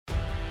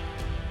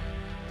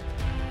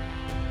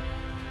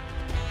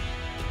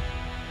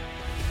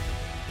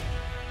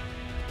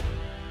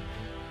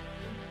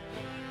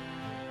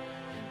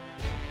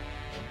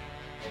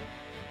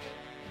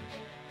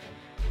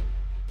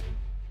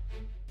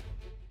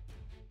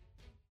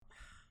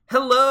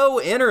Hello,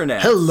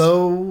 Internet!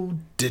 Hello,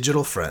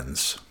 digital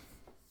friends.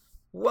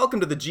 Welcome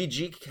to the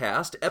GG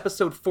Cast,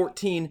 episode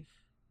 14.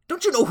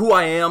 Don't you know who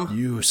I am?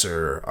 You,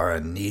 sir, are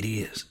a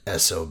needy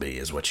SOB,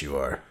 is what you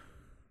are.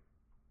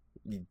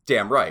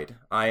 Damn right.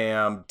 I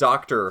am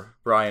Dr.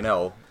 Brian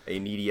L., a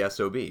needy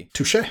SOB.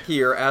 Touche.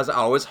 Here, as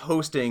always,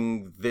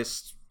 hosting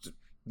this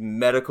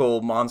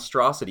medical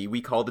monstrosity we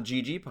call the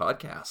GG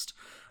Podcast,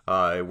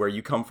 where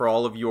you come for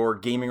all of your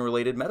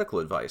gaming-related medical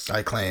advice.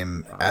 I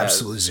claim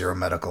absolutely zero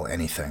medical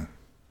anything.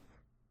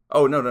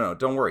 Oh, no.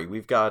 Don't worry.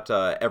 We've got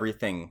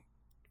everything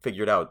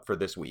figured out for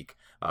this week.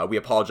 We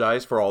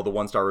apologize for all the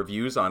one-star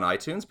reviews on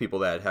iTunes, people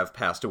that have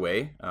passed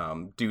away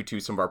due to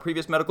some of our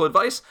previous medical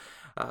advice.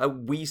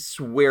 We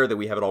swear that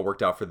we have it all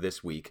worked out for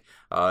this week.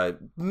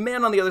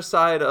 Man on the other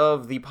side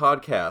of the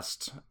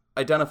podcast,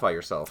 identify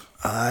yourself.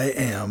 I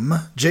am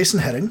Jason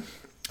Heading.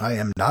 I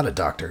am not a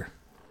doctor,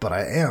 but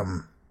I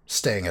am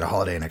staying at a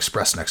Holiday Inn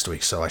Express next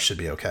week, so I should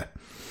be okay.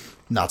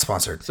 Not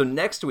sponsored. So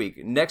next week's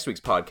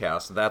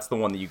podcast, that's the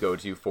one that you go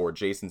to for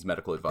Jason's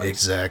medical advice.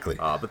 Exactly.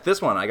 But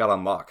this one I got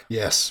on lock.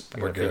 Yes,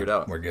 we're good.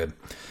 Out. We're good.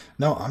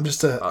 No, I'm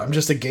just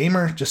a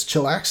gamer, just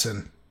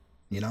chillaxing,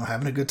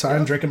 having a good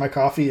time, drinking my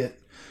coffee at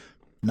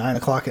 9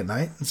 o'clock at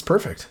night. It's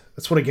perfect.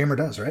 That's what a gamer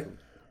does, right?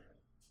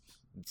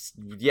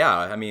 Yeah,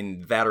 I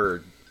mean, that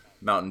or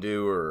Mountain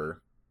Dew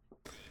or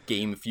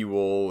Game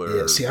Fuel or...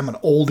 Yeah, see, I'm an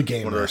old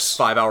gamer. One of those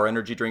 5-hour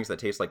energy drinks that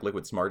taste like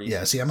liquid Smarties.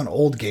 Yeah, see, I'm an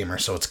old gamer,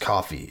 so it's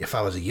coffee. If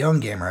I was a young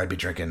gamer, I'd be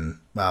drinking...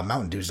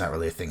 Mountain Dew's not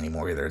really a thing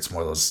anymore either. It's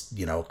more of those,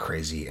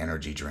 crazy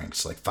energy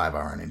drinks, like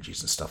 5-hour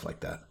energies and stuff like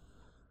that.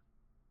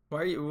 Why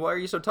are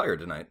you so tired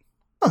tonight?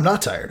 I'm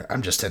not tired.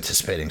 I'm just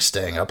anticipating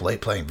staying up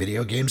late playing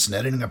video games and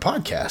editing a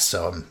podcast,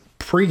 so I'm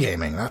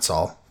pre-gaming, that's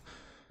all.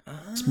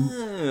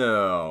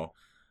 Oh,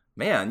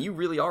 man, you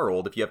really are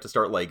old if you have to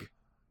start,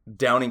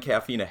 downing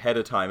caffeine ahead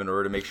of time in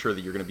order to make sure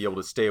that you're going to be able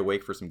to stay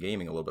awake for some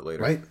gaming a little bit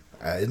later. Right?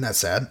 Isn't that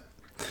sad?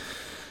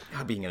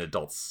 God, being an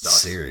adult sucks.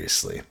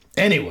 Seriously.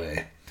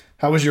 Anyway,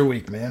 how was your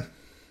week, man?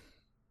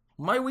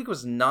 My week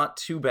was not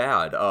too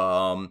bad.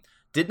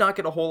 Did not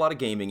get a whole lot of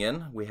gaming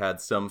in. We had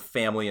some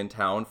family in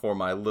town for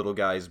my little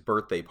guy's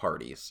birthday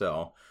party,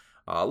 so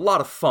a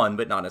lot of fun,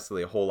 but not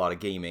necessarily a whole lot of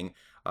gaming.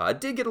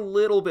 Did get a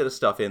little bit of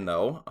stuff in,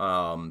 though.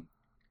 A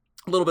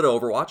little bit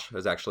of Overwatch. I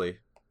was actually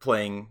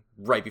playing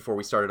right before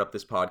we started up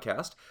this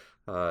podcast.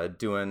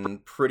 Doing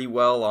pretty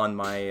well on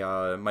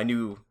my my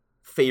new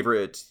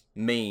favorite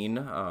main,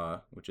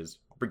 which is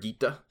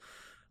Brigitte.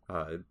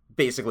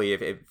 Basically,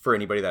 if for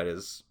anybody that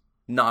has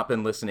not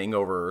been listening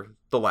over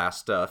the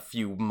last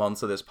few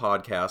months of this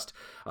podcast,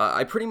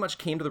 I pretty much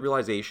came to the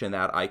realization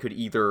that I could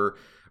either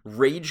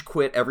rage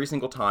quit every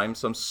single time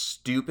some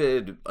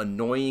stupid,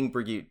 annoying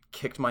Brigitte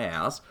kicked my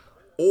ass,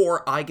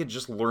 or I could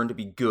just learn to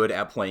be good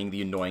at playing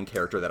the annoying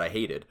character that I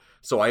hated.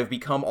 So I've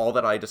become all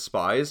that I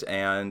despise,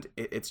 and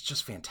it's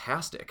just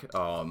fantastic.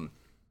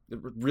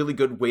 Really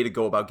good way to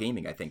go about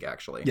gaming, I think,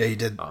 actually. Yeah, you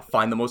did.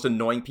 Find the most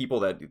annoying people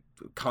that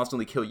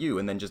constantly kill you,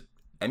 and then just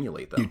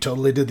emulate them. You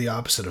totally did the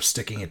opposite of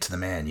sticking it to the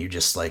man. You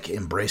just,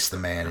 embrace the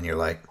man, and you're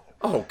like,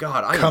 oh,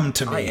 God, come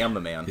to me. I am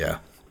the man. Yeah.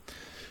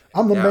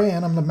 I'm the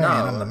man, I'm the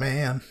man, I'm the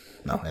man.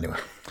 No, anyway.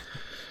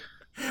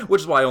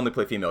 Which is why I only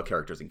play female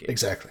characters in games.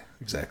 Exactly.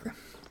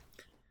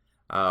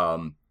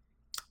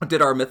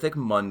 Did our Mythic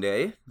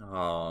Monday.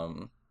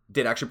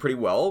 Did actually pretty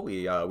well.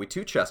 We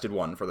two-chested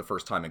one for the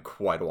first time in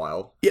quite a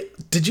while. Yeah.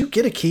 Did you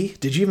get a key?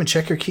 Did you even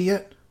check your key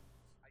yet?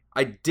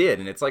 I did,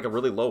 and it's a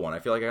really low one. I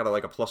feel like I got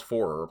a +4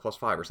 or a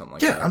 +5 or something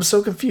like that. Yeah, I'm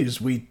so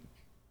confused. We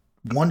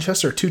one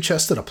chest or two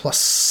chested a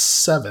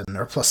 +7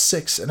 or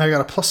 +6, and I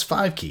got a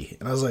 +5 key.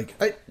 And I was like,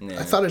 I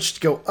thought it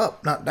should go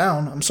up, not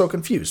down. I'm so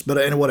confused,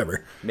 but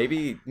whatever.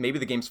 Maybe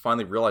the games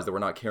finally realized that we're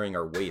not carrying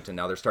our weight, and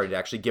now they're starting to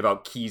actually give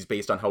out keys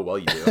based on how well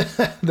you do.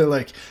 They're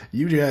like,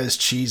 you guys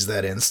cheese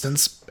that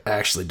instance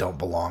actually don't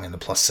belong in the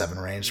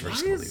 +7 range. We're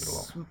just going to leave it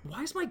alone.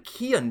 Why is my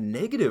key a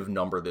negative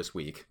number this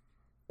week?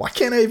 Why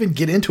can't I even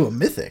get into a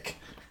mythic?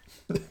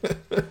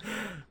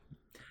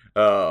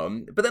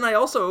 But then I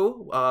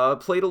also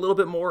played a little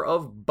bit more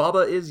of Baba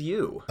Is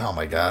You. Oh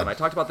my god! And I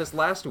talked about this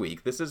last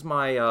week. This is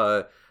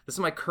my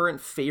current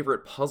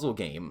favorite puzzle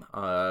game.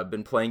 I've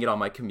been playing it on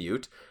my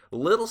commute. A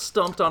little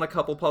stumped on a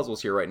couple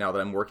puzzles here right now that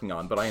I'm working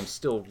on, but I am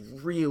still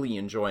really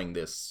enjoying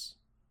this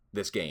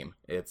game.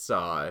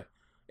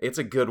 It's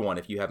a good one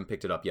if you haven't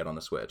picked it up yet on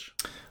the Switch.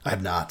 I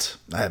have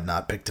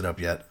not picked it up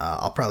yet.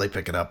 I'll probably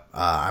pick it up.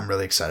 I'm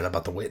really excited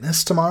about The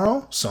Witness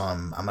tomorrow, so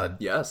I'm going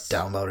to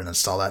download and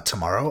install that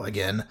tomorrow.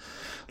 Again,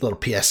 a little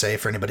PSA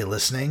for anybody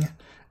listening.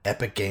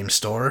 Epic Game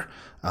Store,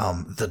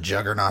 the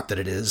juggernaut that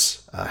it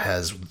is,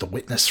 has The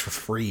Witness for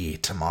free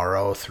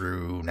tomorrow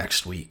through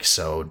next week.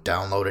 So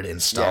download it,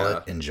 install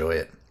it, enjoy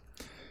it.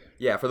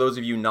 Yeah, for those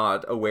of you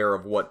not aware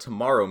of what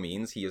tomorrow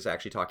means, he is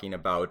actually talking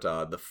about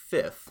the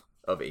 5th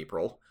of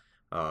April.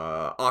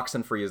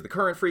 Oxenfree is the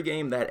current free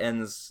game that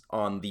ends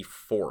on the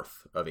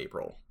 4th of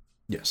April.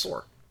 Yes.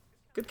 4.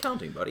 Good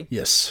counting, buddy.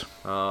 Yes.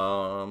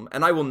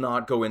 And I will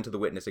not go into The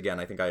Witness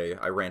again. I think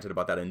I ranted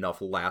about that enough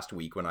last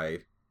week when I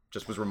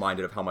just was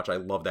reminded of how much I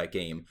love that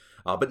game.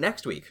 But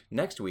next week,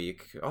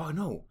 oh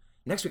no,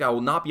 next week I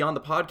will not be on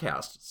the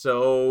podcast.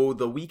 So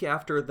the week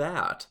after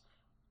that,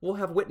 we'll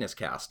have Witness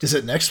Cast. Is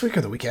it next week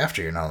or the week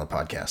after you're not on the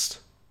podcast?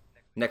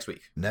 Next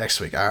week. Next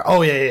week.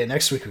 Oh, yeah.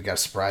 Next week we got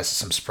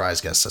some surprise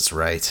guests. That's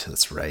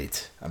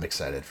right. I'm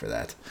excited for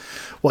that.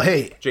 Well,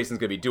 hey. Jason's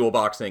going to be dual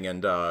boxing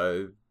and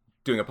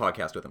doing a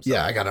podcast with himself.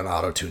 Yeah, I got an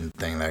auto-tune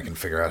thing that I can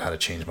figure out how to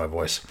change my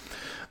voice.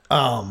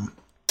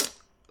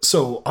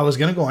 So I was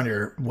going to go on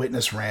your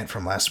Witness rant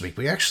from last week.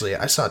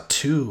 I saw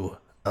two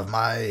of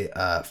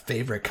my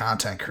favorite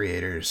content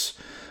creators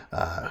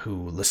who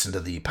listen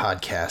to the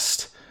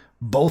podcast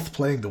both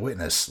playing The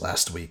Witness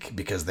last week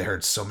because they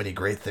heard so many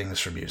great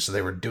things from you. So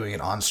they were doing it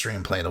on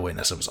stream playing The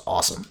Witness. It was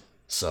awesome.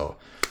 So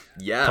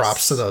yes,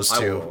 props to those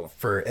two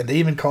and they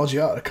even called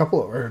you out.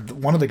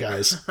 One of the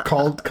guys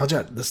called you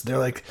out. They're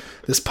like,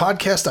 this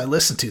podcast I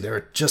listened to, they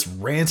were just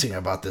ranting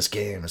about this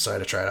game, and so I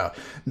had to try it out.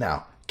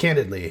 Now,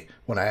 candidly,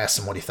 when I asked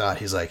him what he thought,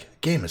 he's like,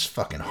 game is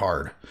fucking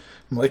hard.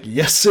 I'm like,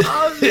 yes, it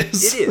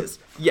is. It is.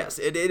 Yes,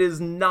 it is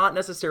not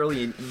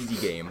necessarily an easy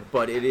game,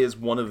 but it is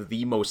one of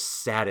the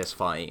most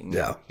satisfying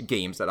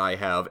games that I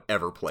have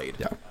ever played.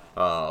 Yeah.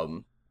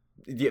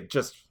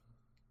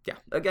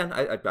 Again,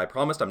 I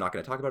promised I'm not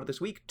going to talk about it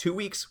this week. 2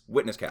 weeks,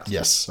 Witness Cast.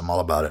 Yes, I'm all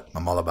about it.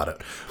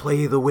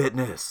 Play The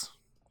Witness.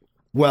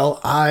 Well,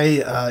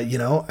 Brian,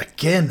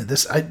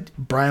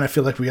 I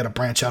feel like we got to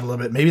branch out a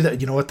little bit. Maybe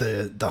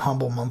the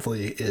Humble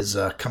Monthly is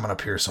coming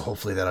up here, so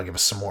hopefully that'll give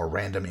us some more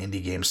random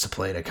indie games to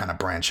play to kind of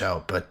branch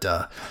out. But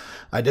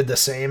I did the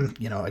same,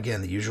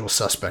 again, the usual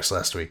suspects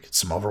last week.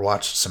 Some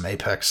Overwatch, some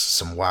Apex,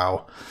 some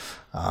WoW.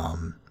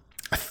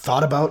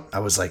 I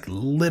was like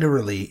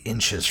literally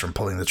inches from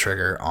pulling the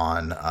trigger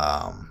on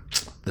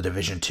the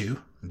Division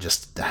 2.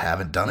 Just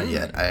haven't done it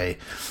yet. I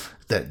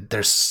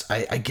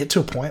get to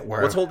a point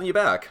where... What's holding you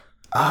back?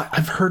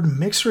 I've heard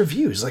mixed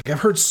reviews. Like,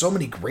 I've heard so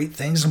many great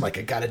things. I'm like,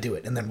 I gotta do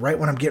it. And then right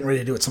when I'm getting ready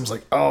to do it, someone's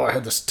like, oh, I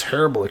had this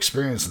terrible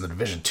experience in the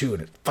Division 2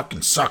 and it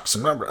fucking sucks.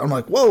 And I'm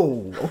like,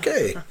 whoa,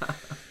 okay.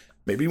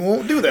 Maybe we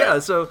won't do that. Yeah,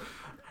 so,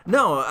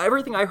 no,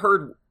 everything I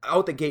heard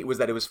out the gate was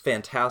that it was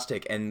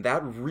fantastic, and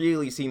that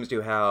really seems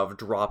to have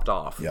dropped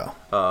off. Yeah.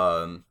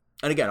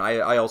 And again,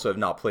 I also have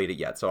not played it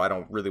yet, so I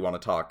don't really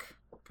want to talk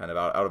kind of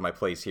out of my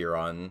place here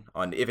on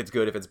if it's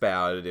good, if it's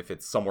bad, if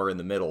it's somewhere in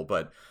the middle,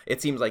 but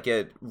it seems like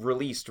it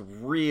released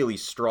really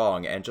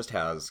strong and just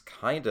has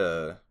kind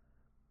of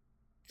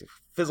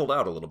fizzled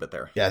out a little bit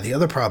there. Yeah, the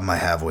other problem I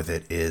have with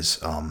it is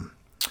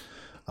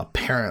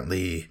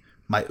apparently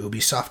my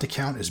Ubisoft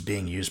account is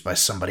being used by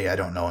somebody I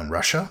don't know in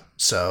Russia,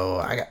 so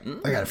I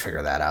got to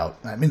figure that out.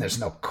 I mean, there's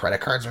no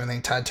credit cards or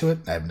anything tied to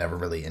it. I've never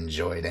really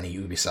enjoyed any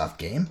Ubisoft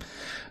game.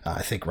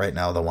 I think right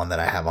now the one that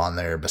I have on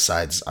there,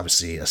 besides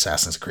obviously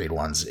Assassin's Creed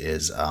ones,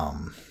 is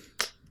what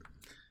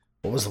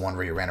was the one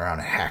where you ran around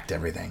and hacked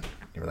everything?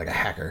 You were like a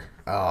hacker.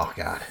 Oh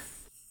God.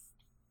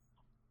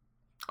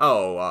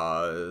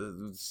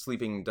 Oh,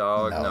 Sleeping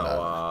Dog?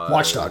 No.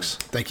 Watch Dogs.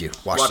 Thank you.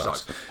 Watch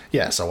Dogs.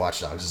 Yeah, so Watch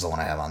Dogs is the one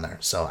I have on there.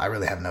 So I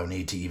really have no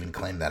need to even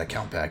claim that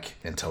account back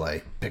until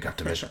I pick up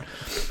Division.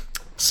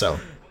 So.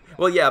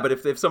 Well, yeah, but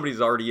if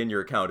somebody's already in your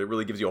account, it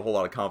really gives you a whole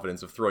lot of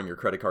confidence of throwing your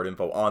credit card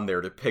info on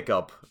there to pick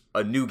up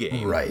a new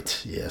game.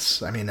 Right,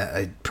 yes. I mean,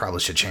 I probably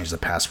should change the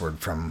password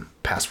from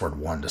password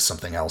 1 to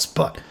something else,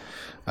 but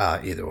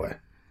either way.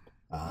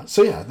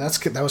 So yeah,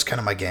 that was kind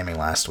of my gaming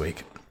last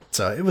week.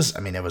 So it was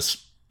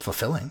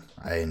fulfilling.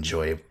 I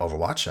enjoy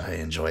Overwatch, I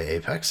enjoy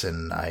Apex,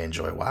 and I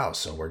enjoy WoW,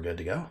 so we're good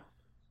to go.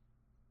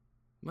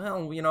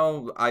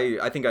 Well,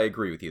 I think I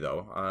agree with you,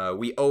 though.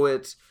 We owe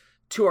it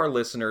to our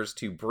listeners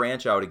to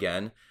branch out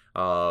again.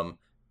 I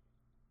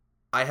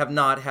have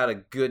not had a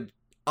good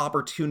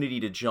opportunity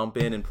to jump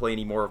in and play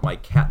any more of my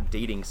cat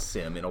dating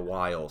sim in a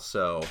while,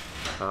 so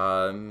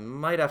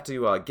might have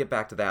to get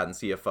back to that and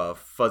see if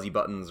Fuzzy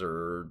Buttons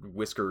or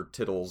Whisker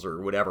Tittles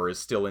or whatever is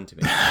still into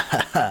me.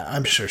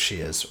 I'm sure she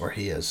is, or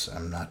he is.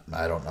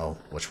 I don't know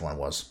which one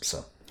was,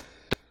 so.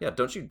 Yeah,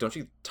 don't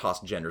you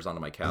toss genders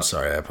onto my cat. I'm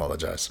sorry, I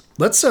apologize.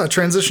 Let's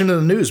transition to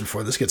the news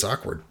before this gets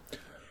awkward.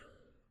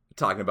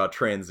 Talking about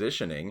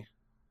transitioning.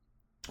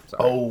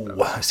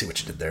 Sorry. I see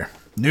what you did there.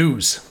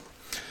 News.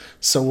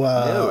 So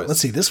let's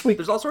see. This week,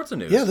 there's all sorts of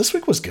news. Yeah, this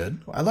week was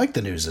good. I like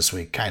the news this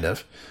week, kind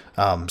of.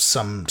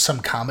 Some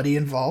comedy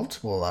involved.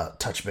 We'll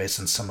touch base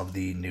on some of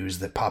the news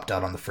that popped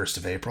out on the 1st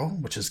of April,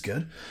 which is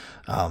good.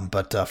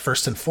 But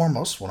first and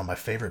foremost, one of my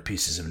favorite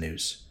pieces of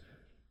news.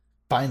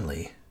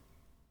 Finally,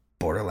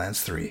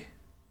 Borderlands 3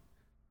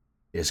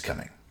 is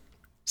coming.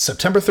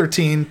 September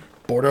 13,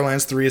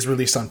 Borderlands 3 is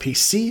released on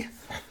PC.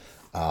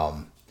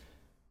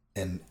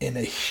 And in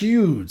a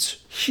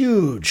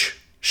huge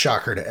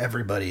shocker to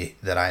everybody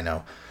that I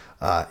know,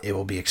 it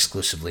will be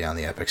exclusively on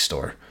the Epic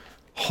Store.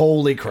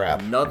 Holy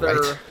crap.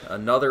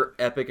 Another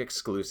Epic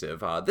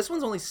exclusive. This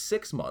one's only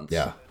 6 months.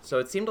 Yeah. So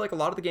it seemed like a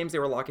lot of the games they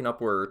were locking up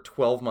were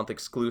 12-month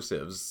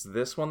exclusives.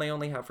 This one they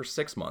only have for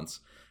 6 months.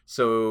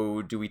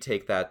 So do we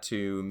take that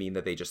to mean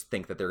that they just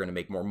think that they're going to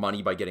make more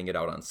money by getting it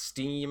out on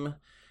Steam?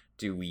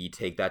 Do we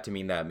take that to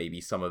mean that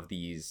maybe some of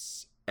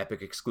these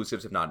Epic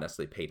exclusives have not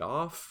necessarily paid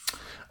off?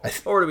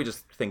 Or do we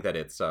just think that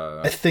it's...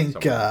 I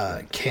think,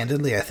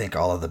 candidly, I think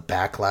all of the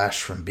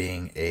backlash from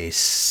being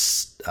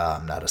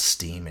not a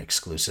Steam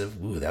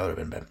exclusive, ooh, that would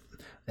have been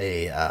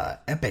a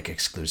Epic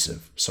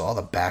exclusive. So all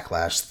the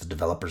backlash the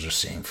developers are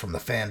seeing from the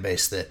fan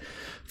base that,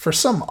 for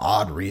some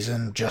odd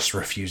reason, just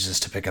refuses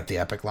to pick up the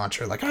Epic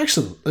launcher. Like,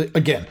 actually,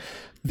 again,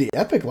 the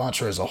Epic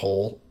launcher as a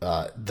whole,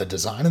 the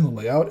design and the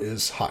layout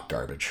is hot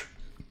garbage.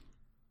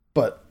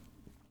 But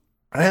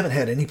I haven't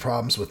had any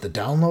problems with the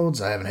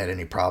downloads. I haven't had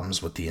any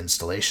problems with the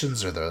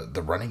installations or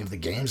the running of the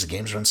games. The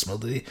games run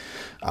smoothly.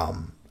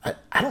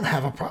 I don't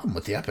have a problem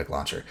with the Epic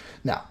launcher.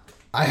 Now,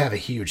 I have a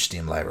huge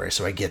Steam library,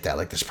 so I get that.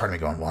 Like, there's part of me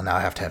going, well, now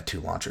I have to have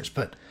 2 launchers.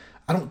 But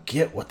I don't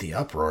get what the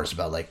uproar is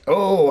about. Like,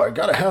 oh, I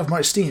gotta have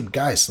my Steam.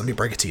 Guys, let me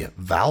break it to you.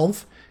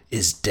 Valve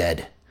is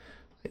dead.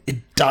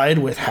 It died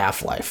with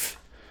Half-Life.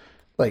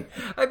 Like,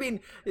 I mean,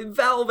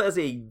 Valve as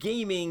a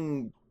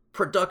gaming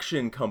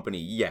production company,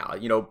 yeah,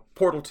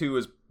 Portal 2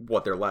 is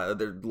what their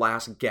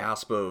last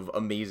gasp of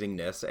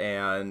amazingness,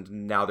 and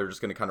now they're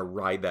just going to kind of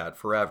ride that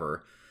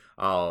forever.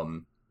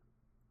 Well,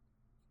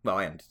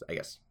 and I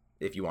guess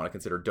if you want to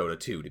consider Dota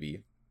 2 to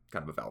be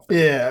kind of a Valve thing.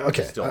 Yeah,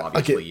 okay. It's still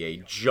obviously a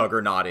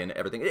juggernaut in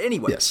everything.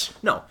 Anyway, yes.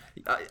 No,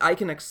 I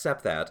can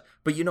accept that,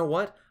 but you know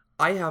what?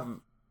 I have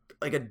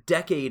like a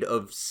decade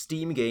of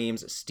Steam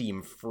games,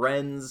 Steam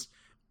friends.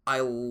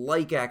 I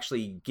like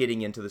actually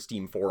getting into the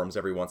Steam forums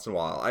every once in a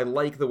while. I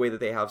like the way that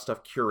they have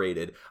stuff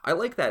curated. I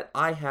like that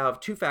I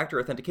have 2-factor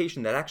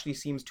authentication that actually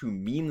seems to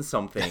mean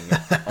something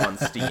on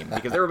Steam,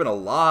 because there have been a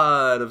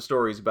lot of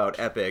stories about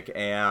Epic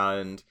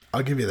and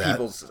I'll give you that.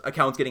 People's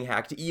accounts getting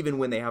hacked even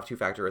when they have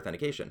 2-factor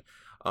authentication.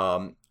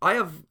 I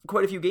have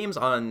quite a few games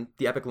on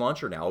the Epic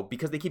launcher now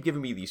because they keep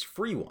giving me these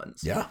free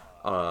ones. Yeah.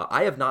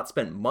 I have not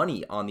spent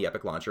money on the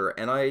Epic launcher,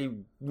 and I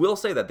will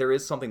say that there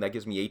is something that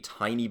gives me a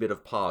tiny bit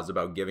of pause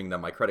about giving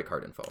them my credit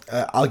card info.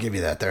 I'll give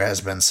you that. There has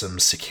been some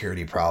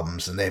security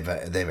problems, and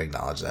they've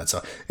acknowledged that.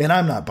 So, and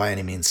I'm not by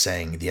any means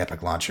saying the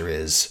Epic launcher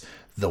is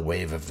the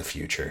wave of the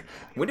future.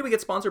 When do we get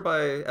sponsored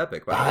by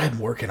Epic? I'm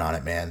working on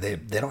it, man. They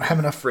don't have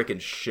enough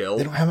freaking shill.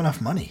 They don't have enough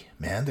money,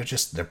 man.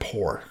 They're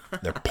poor.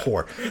 They're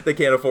poor. They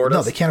can't afford us.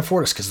 No, they can't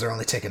afford us because they're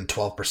only taking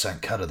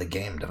 12% cut of the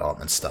game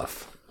development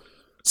stuff.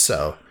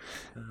 So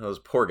those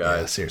poor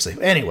guys. Yeah, seriously.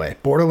 Anyway,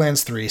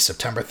 Borderlands 3,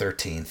 September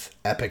 13th,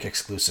 Epic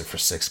exclusive for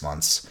 6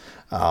 months.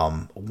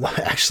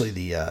 Actually,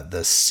 the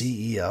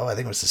CEO, I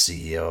think it was the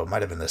CEO, it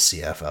might have been the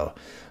CFO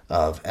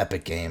of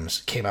Epic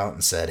Games, came out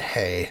and said,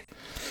 "Hey,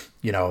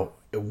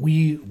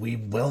 we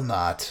will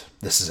not,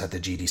 this is at the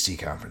GDC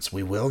conference,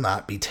 we will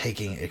not be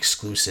taking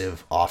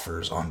exclusive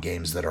offers on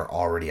games that are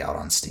already out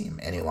on Steam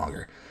any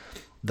longer.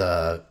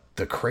 The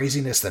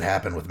craziness that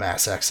happened with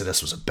Mass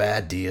Exodus was a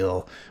bad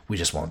deal. We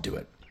just won't do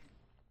it."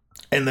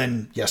 And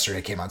then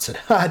yesterday came out and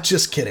said,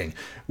 just kidding.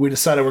 We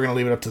decided we're going to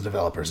leave it up to the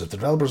developers. If the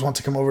developers want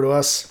to come over to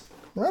us,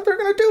 well, they're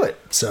going to do it.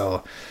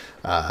 So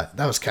that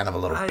was kind of a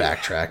little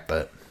backtrack,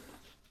 but...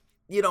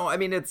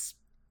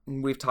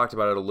 we've talked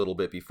about it a little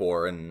bit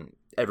before, and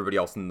everybody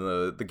else in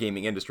the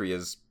gaming industry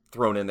has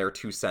thrown in their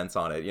 2 cents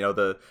on it.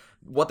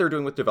 What they're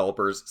doing with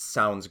developers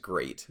sounds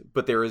great,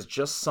 but there is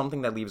just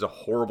something that leaves a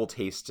horrible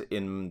taste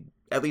in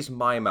at least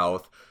my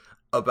mouth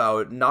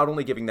about not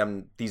only giving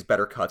them these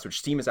better cuts, which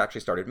Steam has actually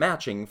started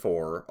matching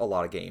for a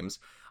lot of games,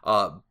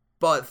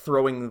 but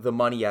throwing the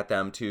money at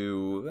them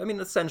to,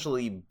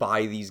 essentially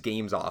buy these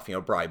games off,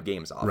 bribe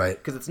games off. Right.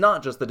 Because it's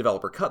not just the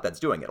developer cut that's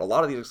doing it. A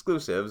lot of these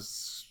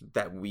exclusives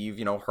that we've,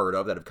 heard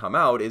of that have come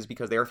out is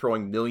because they're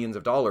throwing millions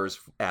of dollars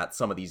at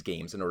some of these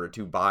games in order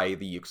to buy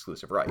the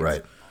exclusive rights.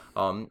 Right.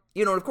 And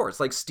of course,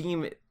 like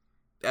Steam,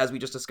 as we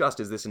just discussed,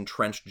 is this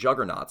entrenched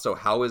juggernaut. So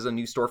how is a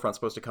new storefront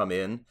supposed to come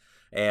in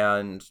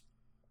and,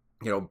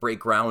 break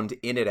ground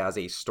in it as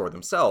a store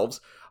themselves?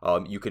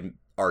 You could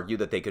argue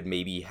that they could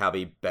maybe have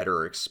a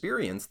better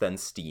experience than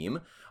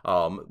Steam.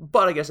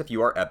 But I guess if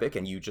you are Epic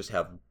and you just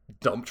have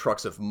dump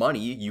trucks of money,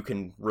 you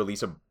can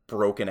release a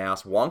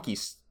broken-ass wonky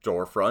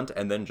storefront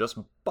and then just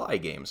buy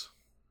games.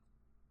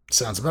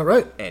 Sounds about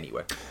right.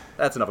 Anyway,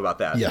 that's enough about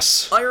that.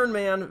 Yes. Iron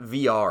Man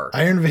VR.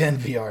 Iron Man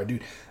VR,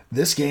 dude.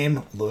 This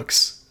game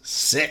looks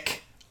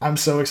sick. I'm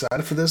so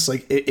excited for this.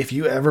 Like, if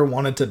you ever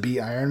wanted to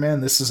be Iron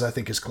Man, this is, I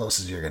think, as close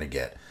as you're going to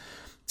get.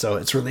 So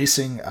it's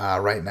releasing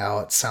right now.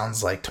 It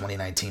sounds like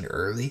 2019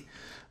 early.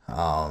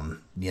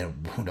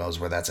 Who knows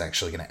where that's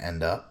actually going to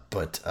end up.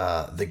 But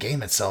the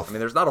game itself...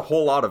 there's not a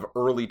whole lot of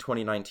early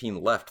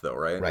 2019 left, though,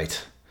 right?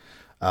 Right.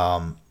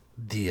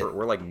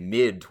 We're like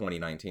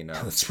mid-2019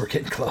 now. We're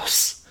getting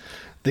close.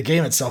 The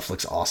game itself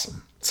looks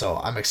awesome. So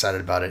I'm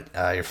excited about it.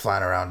 You're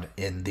flying around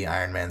in the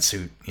Iron Man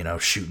suit,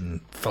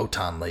 shooting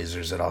photon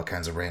lasers at all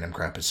kinds of random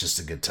crap. It's just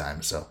a good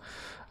time. So...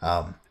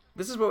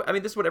 This is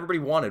what everybody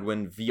wanted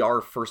when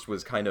VR first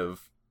was kind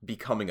of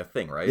becoming a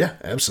thing, right? Yeah,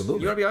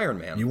 absolutely. You want to be Iron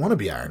Man. You want to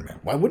be Iron Man.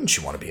 Why wouldn't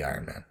you want to be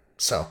Iron Man?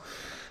 So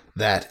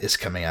that is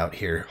coming out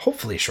here,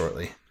 hopefully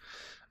shortly.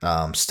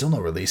 Still no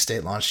release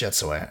date launched yet,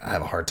 so I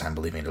have a hard time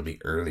believing it'll be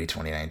early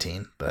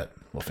 2019, but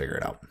we'll figure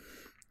it out.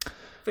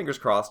 Fingers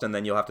crossed, and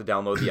then you'll have to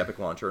download the Epic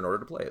launcher in order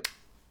to play it.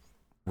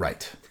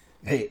 Right.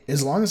 Hey,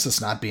 as long as it's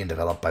not being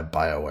developed by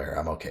BioWare,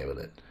 I'm okay with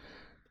it.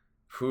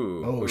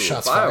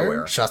 Shots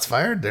fired. Shots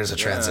fired. There's a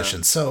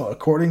transition. So,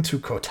 according to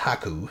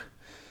Kotaku,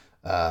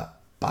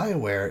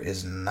 BioWare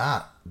is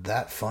not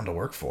that fun to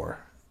work for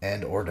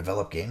and or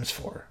develop games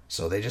for.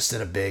 So they just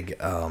did a big,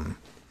 kind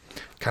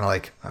of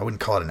like, I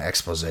wouldn't call it an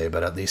expose,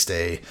 but at least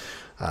a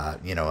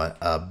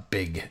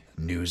big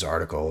news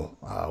article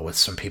with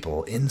some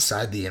people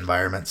inside the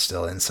environment,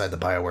 still inside the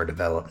BioWare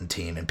development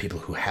team, and people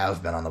who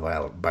have been on the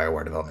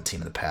BioWare development team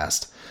in the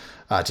past,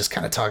 just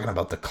kind of talking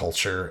about the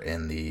culture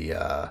and the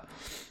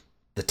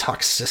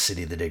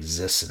toxicity that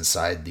exists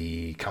inside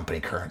the company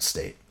current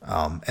state,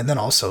 and then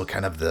also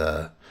kind of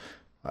the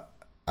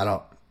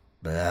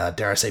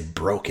dare I say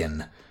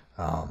broken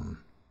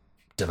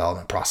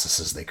development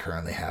processes they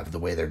currently have, the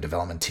way their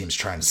development teams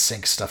try and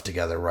sync stuff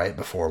together right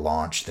before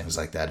launch, things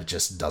like that. It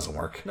just doesn't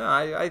work. No,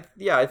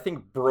 I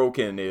think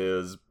broken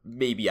is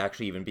maybe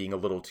actually even being a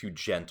little too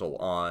gentle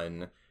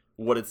on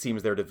what it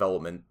seems their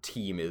development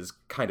team is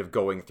kind of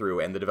going through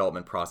and the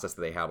development process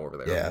that they have over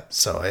there. Yeah,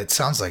 so it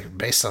sounds like,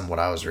 based on what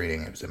I was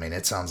reading,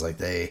 it sounds like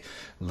they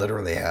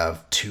literally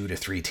have 2 to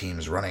 3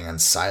 teams running in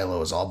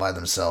silos all by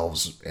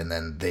themselves, and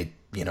then they,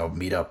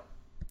 meet up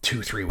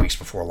 2-3 weeks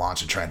before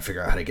launch and try and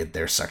figure out how to get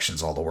their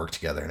sections all to work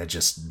together, and it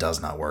just does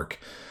not work.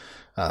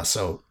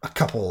 So a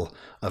couple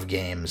of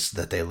games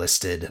that they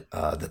listed,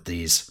 that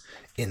these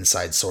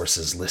inside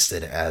sources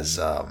listed as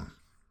the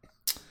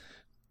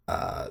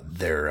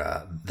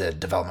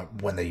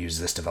development, when they use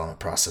this development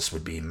process,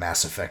 would be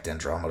Mass Effect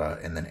Andromeda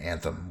and then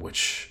Anthem,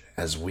 which,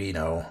 as we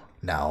know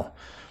now,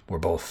 were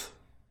both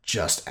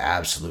just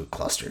absolute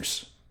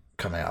clusters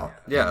coming out.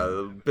 Yeah,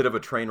 a bit of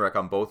a train wreck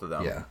on both of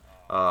them. Yeah.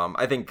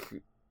 I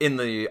think in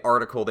the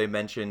article they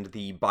mentioned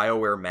the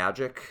BioWare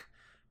magic,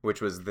 which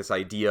was this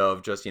idea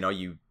of just,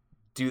 you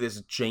do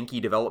this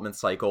janky development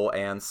cycle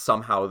and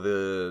somehow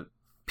the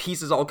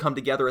pieces all come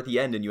together at the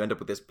end and you end up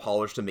with this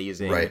polished,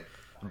 amazing, right,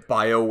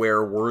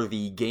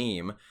 BioWare-worthy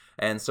game.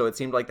 And so it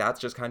seemed like that's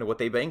just kind of what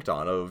they banked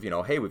on of,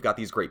 hey, we've got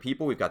these great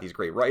people, we've got these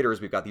great writers,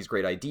 we've got these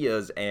great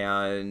ideas,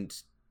 and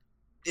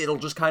it'll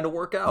just kind of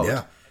work out.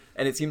 Yeah.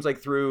 And it seems like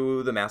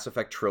through the Mass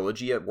Effect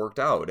trilogy, it worked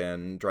out,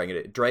 and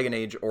Dragon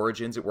Age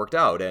Origins, it worked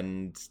out,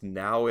 and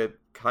now it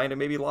kind of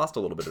maybe lost a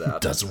little bit of that.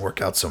 It doesn't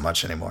work out so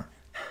much anymore.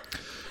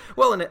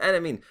 Well, and I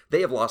mean,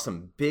 they have lost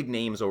some big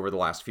names over the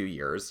last few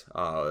years,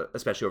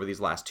 especially over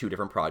these last 2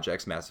 different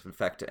projects, Mass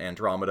Effect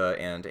Andromeda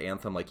and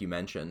Anthem, like you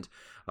mentioned,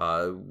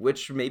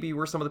 which maybe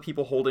were some of the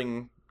people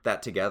holding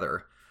that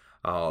together.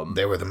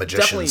 They were the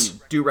magicians.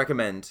 Definitely do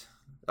recommend...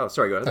 Oh,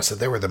 sorry, go ahead. I said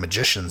they were the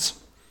magicians.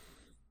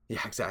 Yeah,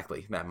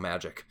 exactly.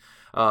 Magic.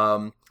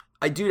 I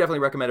do definitely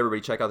recommend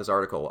everybody check out this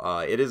article.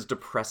 It is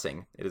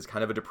depressing. It is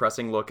kind of a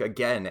depressing look,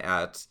 again,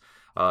 at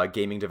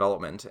gaming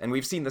development. And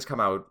we've seen this come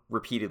out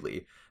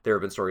repeatedly. There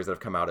have been stories that have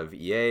come out of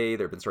EA.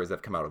 There have been stories that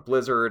have come out of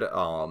Blizzard.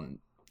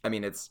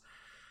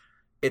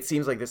 It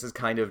seems like this is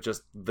kind of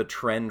just the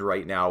trend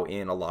right now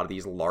in a lot of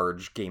these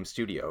large game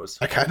studios.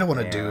 I kind of want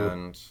to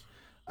do...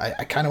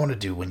 I kind of want to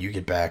do, when you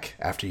get back,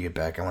 after you get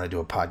back, I want to do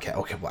a podcast.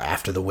 Okay, well,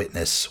 after the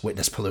Witness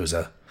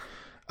Palooza,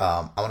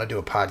 I want to do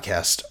a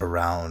podcast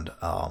around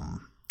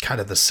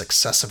kind of the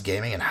success of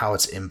gaming and how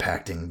it's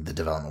impacting the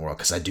development world.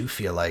 Because I do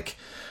feel like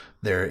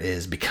there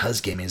is,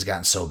 because gaming has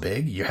gotten so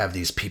big, you have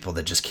these people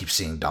that just keep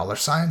seeing dollar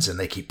signs and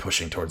they keep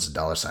pushing towards the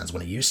dollar signs.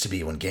 When it used to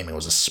be, when gaming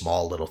was a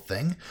small little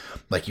thing,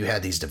 like you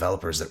had these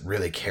developers that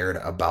really cared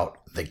about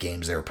the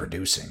games they were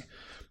producing.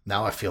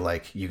 Now I feel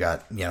like you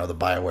got, the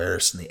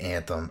BioWares and the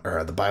Anthem,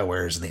 or the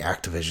BioWares and the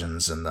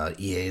Activisions and the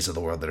EAs of the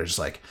world that are just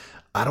like,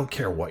 I don't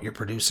care what you're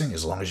producing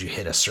as long as you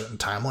hit a certain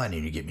timeline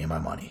and you get me my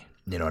money.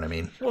 You know what I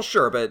mean? Well,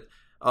 sure, but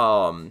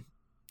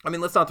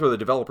let's not throw the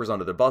developers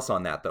under the bus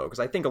on that, though, because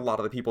I think a lot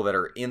of the people that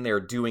are in there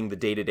doing the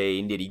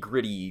day-to-day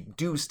nitty-gritty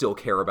do still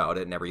care about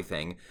it and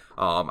everything.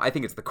 I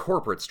think it's the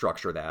corporate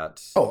structure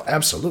that... Oh,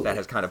 absolutely. That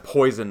has kind of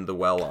poisoned the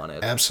well on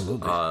it.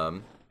 Absolutely.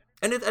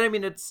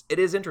 It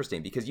is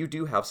interesting because you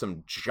do have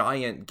some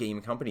giant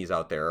game companies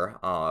out there,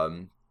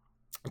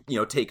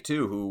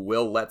 Take-Two, who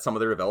will let some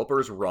of their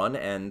developers run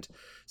and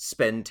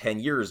spend 10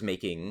 years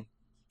making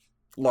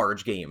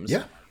large games.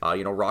 Yeah.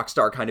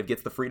 Rockstar kind of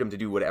gets the freedom to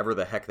do whatever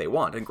the heck they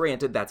want. And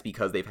granted, that's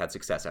because they've had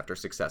success after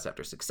success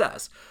after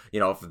success.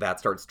 If that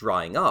starts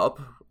drying up,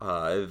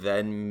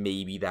 then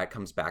maybe that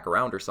comes back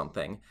around or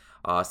something.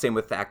 Same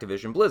with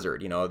Activision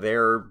Blizzard.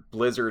 Their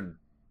Blizzard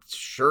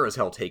sure as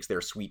hell takes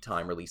their sweet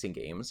time releasing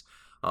games.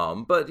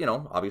 But,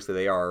 obviously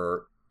they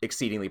are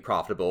exceedingly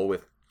profitable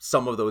with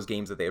some of those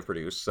games that they have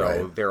produced. So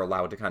right. They're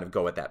allowed to kind of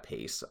go at that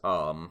pace.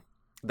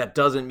 That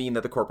doesn't mean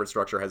that the corporate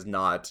structure has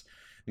not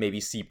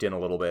maybe seeped in a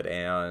little bit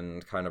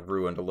and kind of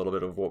ruined a little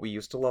bit of what we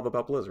used to love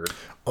about Blizzard.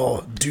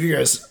 Oh, do you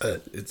guys,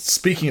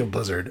 speaking of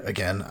Blizzard,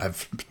 again,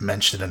 I've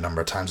mentioned it a number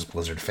of times,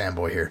 Blizzard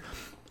fanboy here,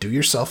 do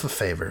yourself a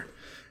favor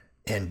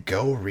and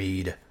go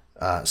read,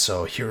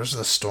 so Heroes of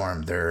the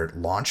Storm, their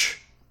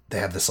launch, they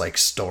have this like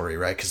story,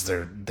 right? Because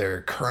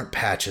their current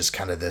patch is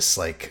kind of this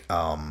like,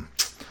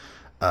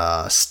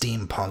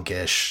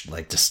 steampunkish,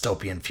 like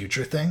dystopian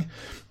future thing.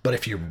 But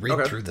if you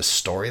read through the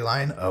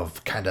storyline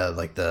of kind of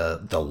like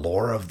the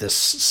lore of this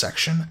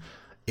section,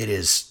 it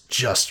is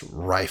just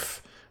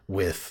rife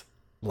with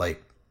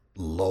like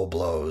low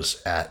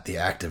blows at the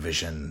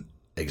Activision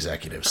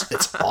executives.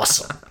 It's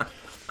awesome.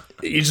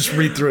 You just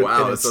read through it.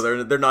 Wow,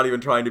 so they're not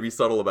even trying to be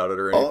subtle about it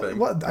or anything.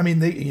 Well, I mean,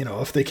 they, you know,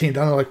 if they came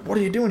down and like, what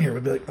are you doing here?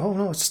 We'd be like, oh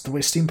no, it's the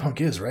way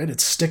steampunk is, right?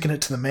 It's sticking it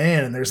to the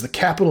man, and there's the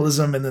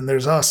capitalism, and then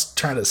there's us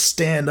trying to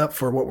stand up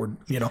for what we're,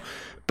 you know.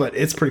 But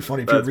it's pretty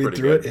funny if you read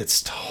through it.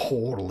 It's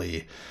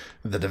totally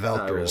the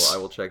developers. I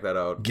will check that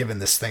out. Giving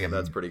this thing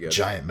That's pretty good.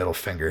 Giant middle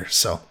finger.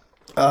 So,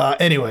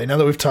 anyway, now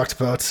that we've talked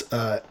about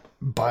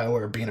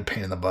BioWare being a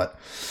pain in the butt,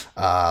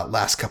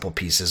 last couple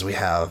pieces we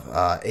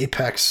have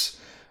Apex.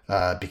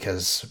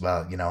 Because,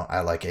 well, you know, I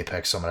like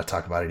Apex, so I'm going to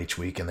talk about it each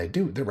week, and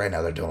right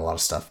now they're doing a lot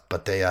of stuff,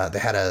 but they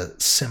had a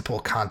simple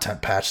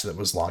content patch that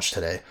was launched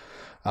today.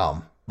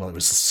 Well, it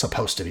was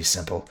supposed to be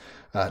simple.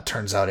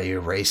 Turns out it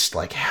erased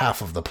like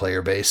half of the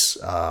player base,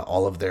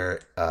 all of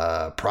their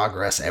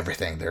progress,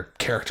 everything, their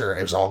character,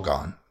 it was all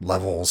gone.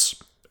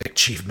 Levels,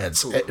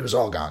 achievements, it was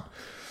all gone.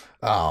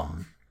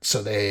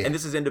 So and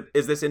this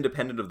is this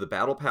independent of the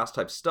Battle Pass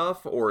type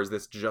stuff, or is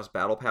this just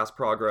Battle Pass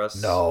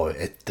progress? No,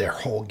 their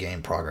whole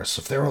game progress. So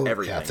if they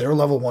were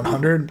level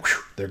 100,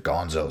 they're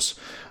gonzos.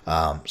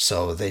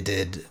 So they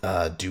did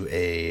do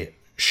a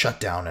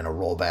shutdown and a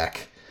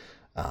rollback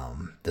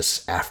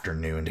this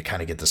afternoon to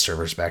kind of get the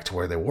servers back to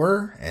where they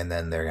were, and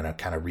then they're gonna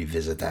kind of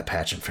revisit that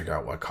patch and figure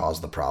out what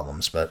caused the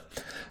problems.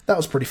 But that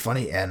was pretty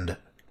funny and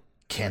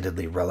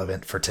candidly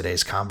relevant for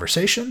today's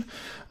conversation.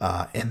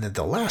 And then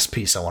the last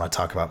piece I want to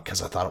talk about,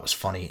 because I thought it was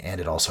funny,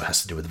 and it also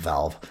has to do with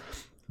Valve.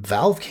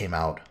 Valve came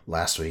out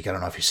last week. I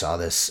don't know if you saw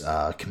this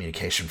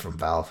communication from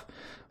Valve,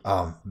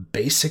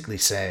 basically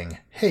saying,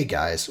 hey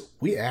guys,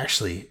 we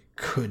actually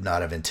could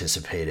not have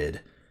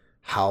anticipated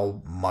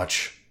how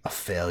much a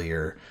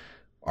failure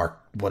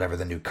whatever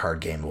the new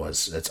card game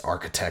was. It's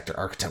Architect.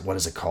 What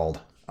is it called?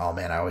 Oh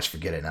man, I always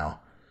forget it now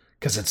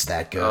because it's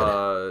that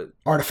good.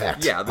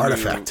 Artifact. Yeah,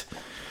 Artifact.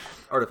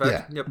 Artifact.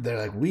 Yeah. Yep. They're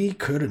like, we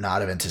could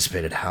not have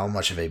anticipated how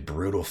much of a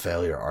brutal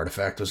failure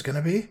Artifact was going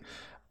to be.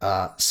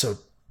 So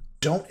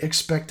don't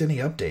expect any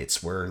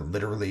updates. We're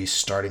literally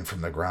starting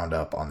from the ground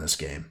up on this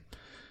game,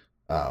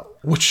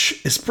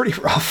 which is pretty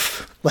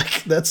rough.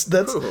 Like that's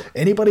Ooh.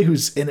 Anybody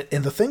who's in.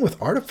 And the thing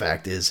with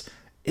Artifact is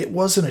it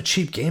wasn't a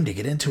cheap game to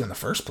get into in the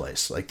first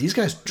place. Like these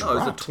guys dropped.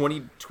 No, it was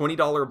a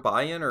 $20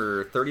 buy-in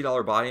or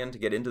 $30 buy-in to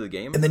get into the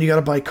game. And then you got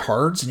to buy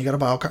cards and you got to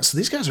buy all cards. So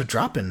these guys are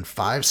dropping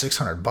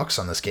 $500-$600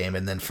 on this game.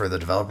 And then for the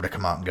developer to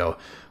come out and go,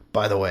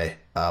 by the way,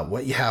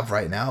 what you have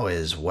right now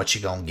is what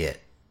you gonna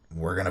get.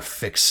 We're going to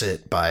fix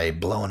it by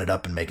blowing it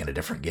up and making a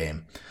different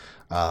game.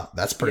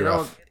 That's pretty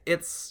rough.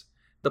 It's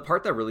the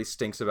part that really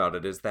stinks about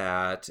it is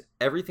that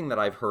everything that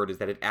I've heard is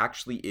that it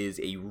actually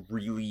is a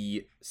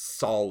really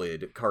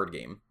solid card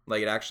game.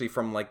 Like it actually,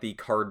 from like the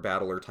card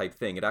battler type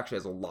thing, it actually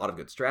has a lot of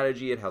good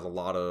strategy. It has a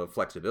lot of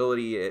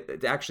flexibility.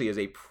 It actually is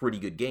a pretty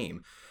good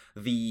game.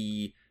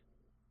 The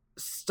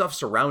stuff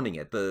surrounding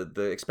it,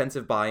 the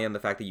expensive buy-in, the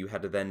fact that you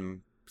had to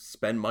then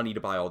spend money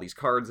to buy all these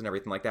cards and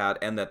everything like that,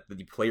 and that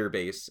the player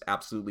base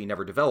absolutely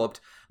never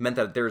developed, meant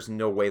that there's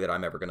no way that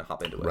I'm ever going to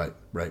hop into it.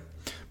 Right.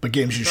 But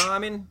games you I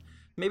mean,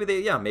 maybe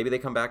they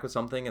come back with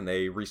something and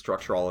they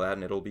restructure all of that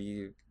and it'll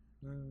be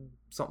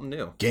something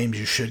new. Games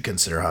you should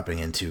consider hopping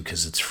into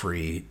because it's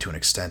free to an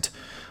extent.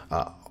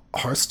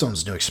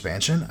 Hearthstone's new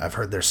expansion, I've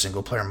heard their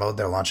single player mode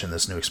they're launching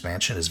this new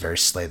expansion is very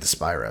Slay the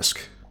Spire-esque.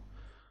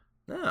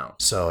 No.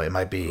 So it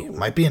might be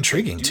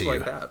intriguing to you. I do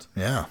like that.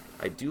 Yeah.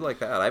 I do like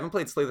that. I haven't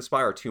played Slay the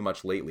Spire too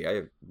much lately.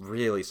 I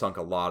really sunk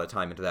a lot of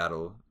time into that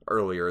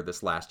earlier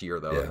this last year,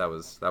 though. Yeah. That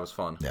was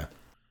fun. Yeah.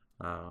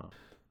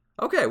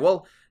 Okay,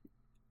 well,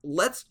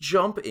 let's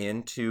jump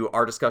into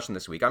our discussion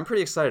this week. I'm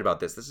pretty excited about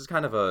this. This is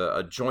kind of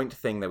a joint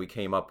thing that we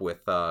came up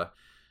with,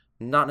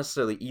 not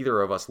necessarily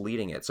either of us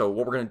leading it. So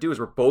what we're going to do is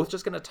we're both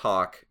just going to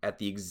talk at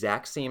the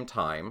exact same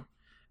time,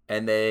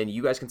 and then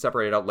you guys can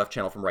separate it out, left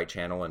channel from right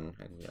channel, and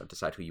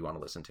decide who you want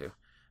to listen to.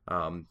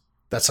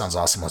 That sounds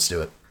awesome. Let's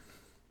do it.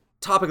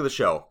 Topic of the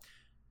show.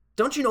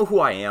 Don't you know who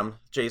I am,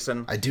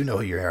 Jason? I do know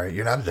who you are.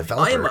 You're not a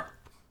developer.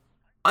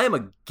 I am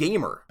a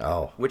gamer.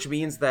 Oh. Which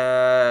means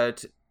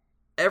that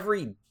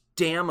every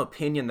damn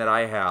opinion that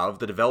I have,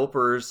 the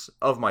developers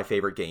of my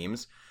favorite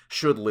games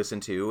should listen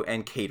to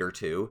and cater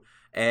to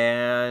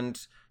and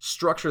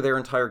structure their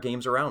entire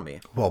games around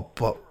me. Well,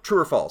 but true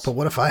or false? But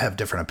what if I have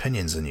different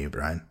opinions than you,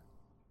 Brian?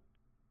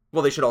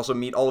 Well, they should also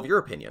meet all of your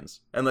opinions.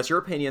 Unless your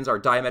opinions are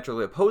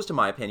diametrically opposed to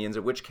my opinions,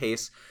 in which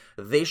case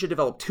they should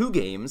develop 2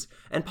 games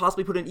and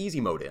possibly put an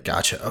easy mode in.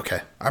 Gotcha.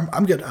 Okay.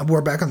 I'm good.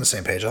 We're back on the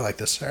same page. I like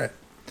this. All right.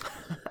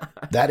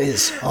 That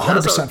is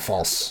 100%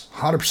 false.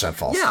 100%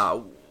 false.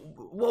 Yeah.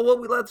 Well,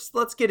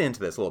 let's get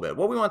into this a little bit.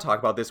 What we want to talk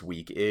about this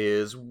week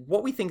is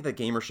what we think the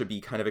gamer should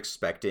be kind of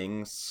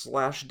expecting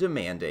 /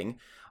 demanding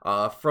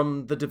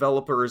from the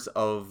developers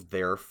of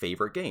their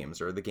favorite games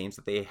or the games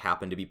that they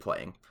happen to be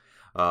playing.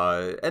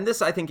 And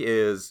this, I think,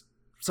 is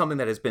something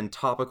that has been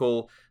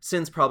topical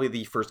since probably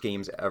the first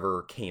games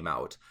ever came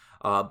out.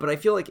 But I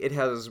feel like it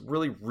has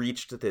really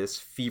reached this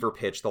fever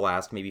pitch the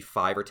last maybe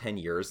 5 or 10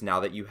 years now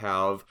that you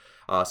have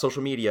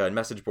social media and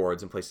message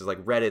boards and places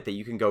like Reddit that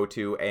you can go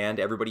to, and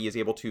everybody is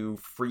able to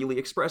freely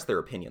express their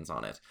opinions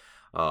on it.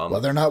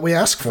 Whether or not we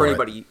ask for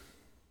anybody. It.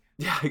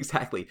 Yeah,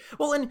 exactly.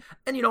 Well, and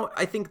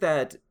I think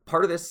that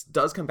part of this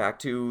does come back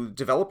to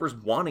developers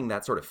wanting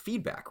that sort of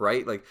feedback,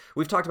 right? Like,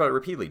 we've talked about it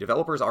repeatedly.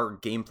 Developers are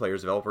game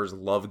players. Developers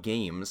love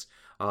games.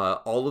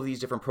 All of these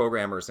different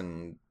programmers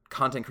and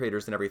content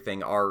creators and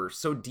everything are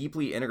so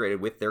deeply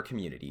integrated with their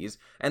communities,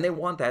 and they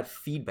want that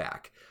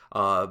feedback.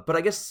 But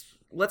I guess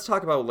let's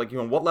talk about, like,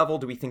 what level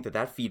do we think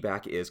that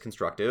feedback is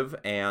constructive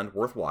and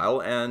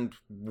worthwhile, and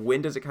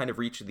when does it kind of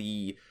reach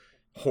the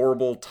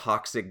horrible,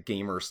 toxic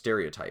gamer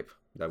stereotype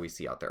that we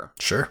see out there?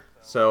 Sure.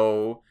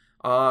 So,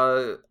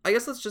 I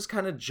guess let's just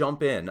kind of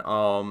jump in.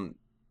 I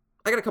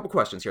got a couple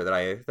questions here that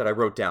I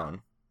wrote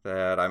down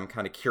that I'm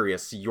kind of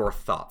curious your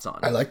thoughts on.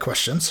 I like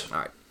questions. All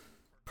right.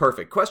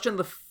 Perfect. Question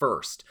the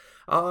first.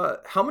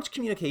 How much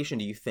communication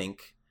do you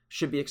think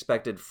should be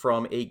expected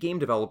from a game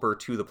developer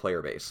to the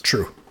player base?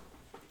 True.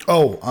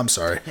 Oh, I'm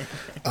sorry.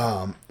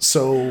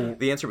 So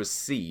the answer was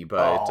C,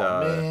 but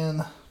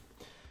man.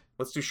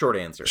 Let's do short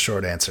answer.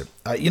 Short answer.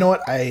 You know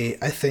what? I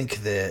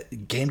think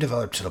that game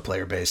developers to the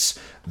player base,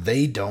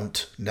 they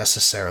don't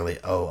necessarily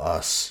owe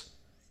us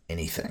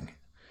anything.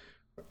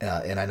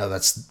 And I know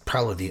that's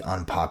probably the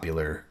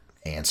unpopular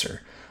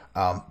answer.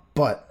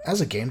 But as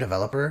a game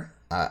developer,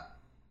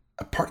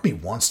 a part of me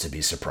wants to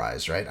be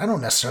surprised, right? I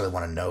don't necessarily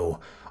want to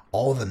know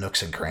all the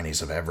nooks and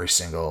crannies of every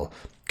single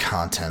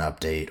content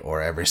update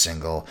or every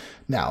single...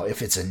 Now,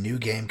 if it's a new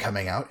game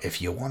coming out,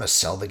 if you want to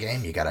sell the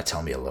game, you got to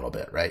tell me a little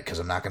bit, right? Because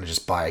I'm not going to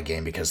just buy a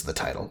game because of the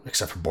title,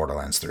 except for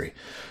Borderlands 3.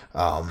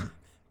 Yeah,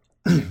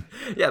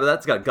 but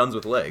that's got guns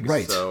with legs.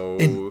 Right. So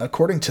and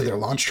according to their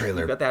launch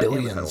trailer,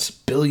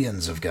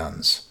 billions of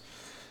guns.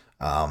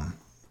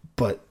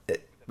 But...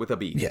 with a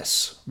B.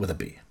 Yes, with a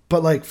B.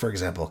 But, like, for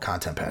example,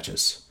 content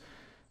patches.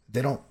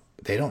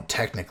 They don't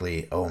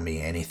technically owe me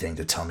anything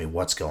to tell me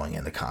what's going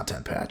in the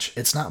content patch.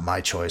 It's not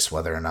my choice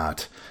whether or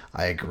not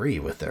I agree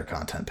with their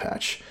content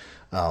patch.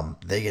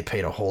 They get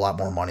paid a whole lot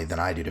more money than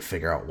I do to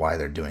figure out why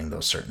they're doing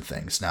those certain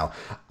things. Now,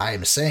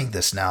 I'm saying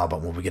this now,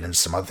 but when we get into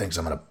some other things,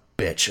 I'm going to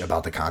bitch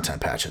about the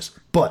content patches.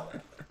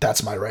 But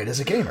that's my right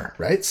as a gamer,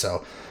 right?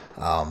 So,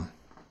 well,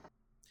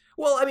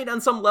 I mean, on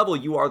some level,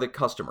 you are the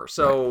customer.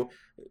 So,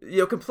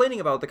 right. Complaining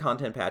about the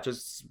content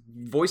patches,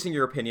 voicing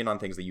your opinion on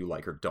things that you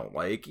like or don't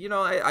like,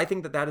 I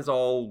think that is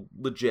all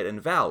legit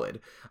and valid.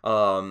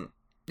 The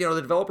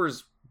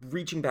developers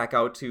reaching back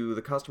out to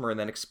the customer and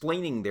then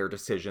explaining their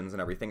decisions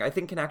and everything, I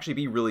think can actually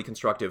be really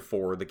constructive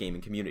for the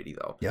gaming community,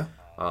 though. Yeah.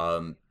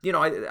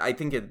 I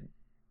think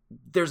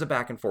there's a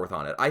back and forth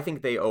on it. I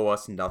think they owe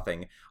us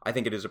nothing. I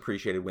think it is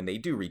appreciated when they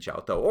do reach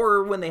out, though,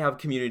 or when they have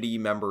community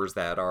members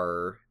that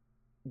are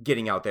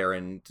getting out there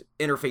and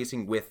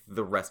interfacing with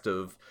the rest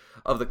of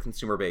the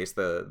consumer base,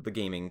 the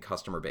gaming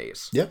customer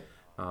base. Yep.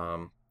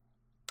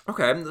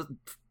 Okay, I'm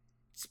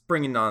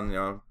bringing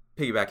on,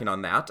 piggybacking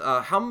on that.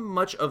 How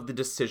much of the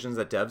decisions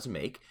that devs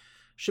make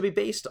should be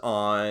based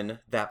on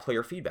that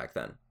player feedback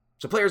then?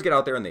 So players get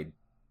out there and they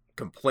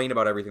complain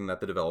about everything that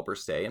the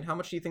developers say, and how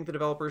much do you think the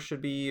developers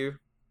should be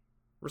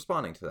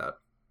responding to that?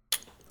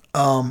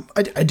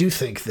 I do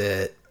think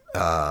that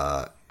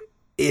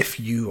if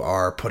you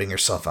are putting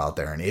yourself out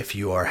there and if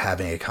you are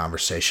having a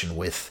conversation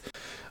with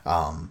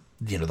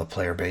the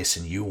player base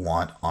and you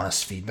want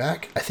honest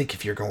feedback, I think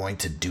if you're going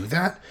to do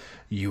that,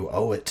 you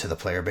owe it to the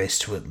player base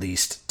to at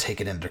least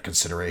take it into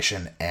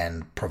consideration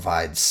and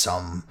provide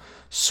some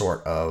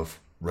sort of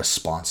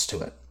response to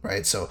it,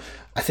 right? So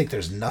I think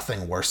there's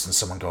nothing worse than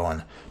someone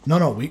going,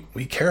 no,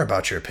 we care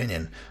about your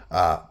opinion,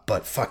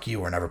 but fuck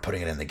you, we're never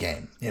putting it in the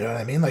game. You know what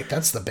I mean? Like,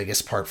 that's the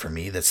biggest part for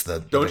me. That's the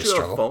biggest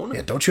struggle. Don't you have a phone?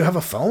 Yeah, don't you have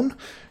a phone?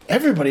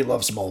 Everybody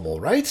loves mobile,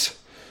 right?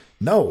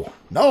 No.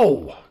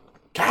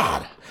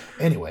 God.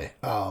 Anyway,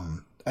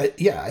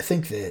 I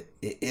think that,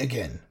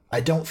 again, I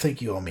don't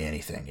think you owe me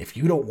anything. If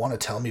you don't want to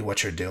tell me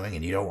what you're doing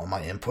and you don't want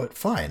my input,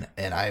 fine.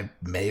 And I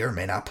may or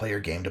may not play your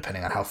game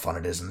depending on how fun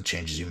it is and the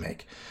changes you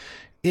make.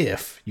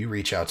 If you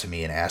reach out to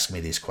me and ask me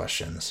these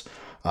questions,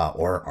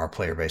 or our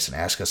player base and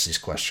ask us these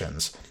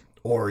questions,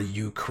 or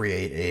you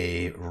create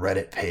a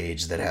Reddit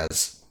page that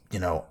has,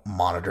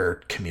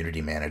 monitored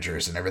community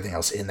managers and everything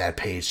else in that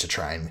page to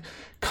try and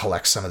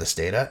collect some of this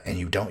data, and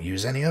you don't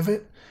use any of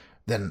it,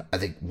 then I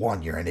think,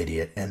 one, you're an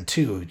idiot, and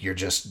two, you're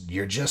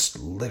just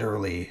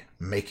literally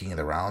making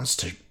the rounds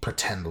to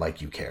pretend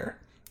like you care,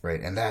 right?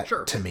 And that,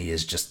 sure, to me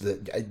is just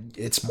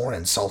it's more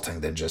insulting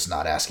than just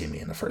not asking me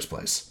in the first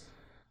place.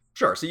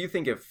 Sure. So you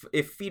think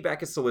if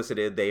feedback is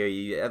solicited,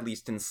 they at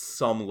least in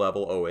some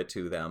level owe it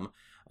to them.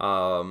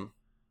 I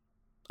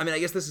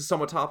guess this is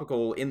somewhat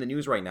topical in the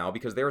news right now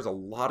because there's a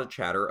lot of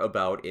chatter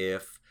about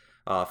if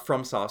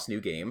FromSoft's new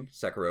game,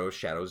 Sekiro: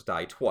 Shadows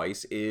Die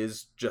Twice,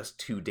 is just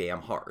too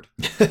damn hard.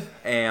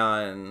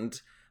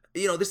 And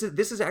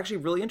this is actually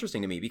really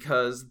interesting to me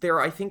because there,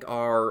 I think,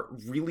 are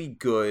really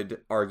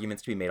good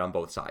arguments to be made on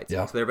both sides.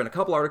 Yeah. So there have been a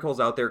couple articles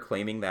out there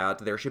claiming that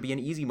there should be an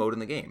easy mode in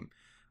the game.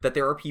 That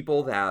there are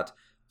people that,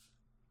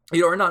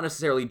 are not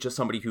necessarily just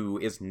somebody who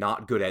is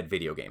not good at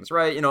video games,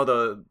 right?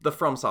 The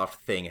FromSoft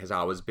thing has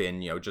always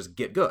been, just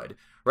get good,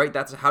 right?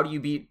 That's how do you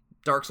beat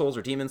Dark Souls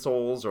or Demon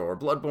Souls or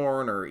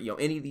Bloodborne or,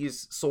 any of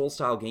these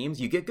Soul-style games?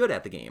 You get good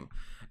at the game.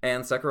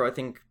 And Sekiro, I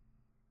think,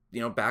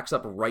 backs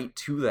up right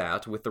to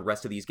that with the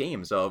rest of these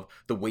games of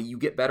the way you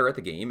get better at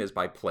the game is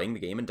by playing the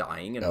game and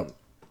dying and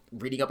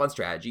reading up on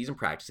strategies and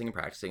practicing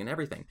and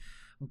everything.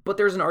 But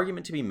there's an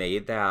argument to be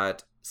made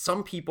that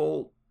some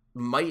people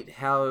might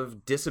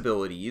have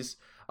disabilities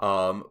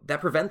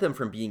that prevent them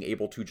from being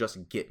able to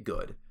just get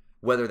good.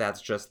 Whether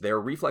that's just their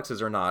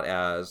reflexes are not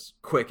as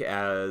quick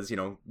as,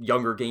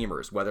 younger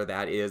gamers, whether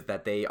that is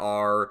that they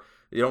are,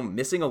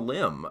 missing a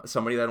limb,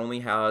 somebody that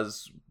only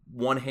has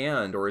one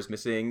hand or is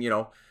missing,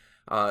 the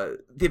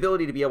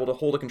ability to be able to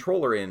hold a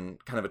controller in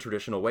kind of a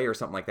traditional way or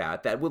something like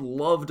that would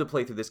love to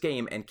play through this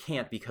game and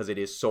can't because it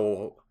is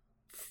so,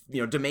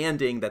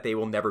 demanding that they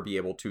will never be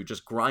able to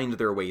just grind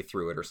their way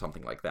through it or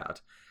something like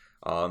that.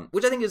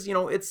 Which I think is,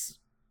 it's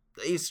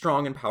a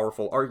strong and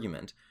powerful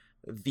argument.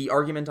 The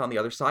argument on the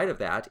other side of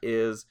that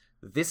is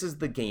this is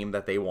the game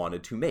that they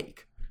wanted to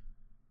make.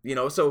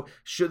 So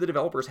should the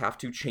developers have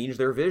to change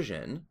their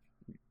vision?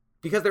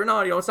 Because they're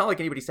not, it's not like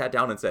anybody sat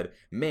down and said,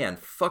 man,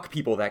 fuck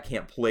people that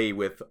can't play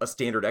with a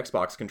standard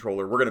Xbox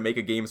controller. We're going to make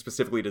a game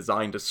specifically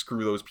designed to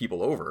screw those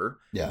people over.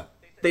 Yeah.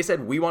 They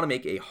said, we want to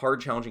make a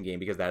hard, challenging game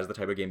because that is the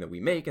type of game that we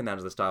make, and that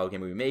is the style of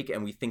game we make,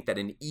 and we think that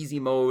an easy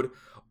mode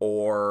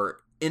or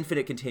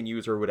infinite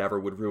continues or whatever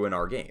would ruin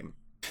our game.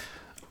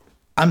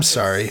 I'm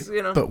sorry,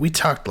 but we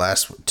talked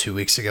 2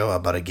 weeks ago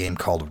about a game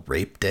called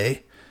Rape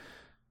Day.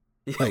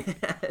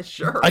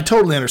 Sure. I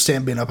totally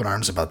understand being up in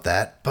arms about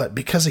that, but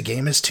because a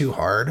game is too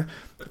hard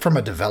from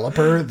a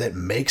developer that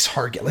makes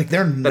hard games,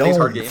 they're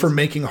known for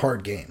making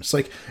hard games.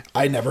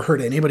 I never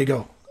heard anybody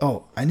go,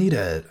 "Oh, I need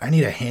a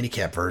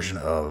handicap version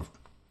of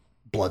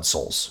Blood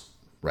Souls,"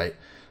 right?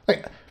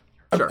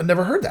 Sure. I've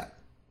never heard that.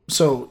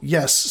 So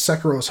yes,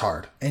 Sekiro is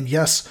hard, and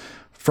yes,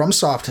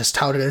 FromSoft has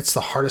touted it's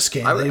the hardest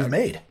game they've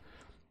made.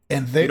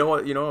 And you know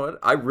what?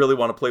 I really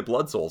want to play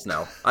Blood Souls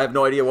now. I have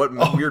no idea what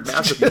weird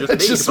mashup you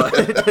just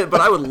made,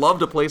 but I would love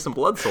to play some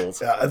Blood Souls.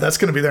 That's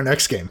going to be their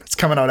next game. It's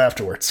coming out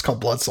afterwards. It's called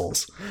Blood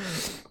Souls.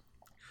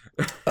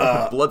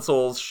 Blood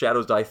Souls,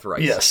 Shadows Die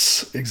Thrice.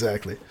 Yes,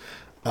 exactly.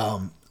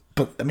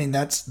 But I mean,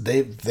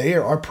 they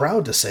are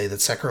proud to say that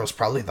Sekiro is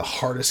probably the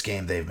hardest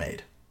game they've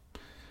made.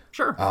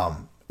 Sure.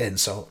 And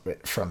so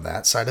from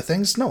that side of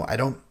things, no, I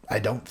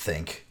don't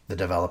think the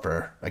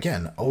developer,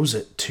 again, owes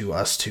it to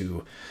us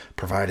to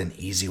provide an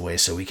easy way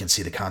so we can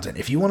see the content.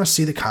 If you want to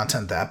see the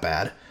content that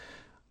bad,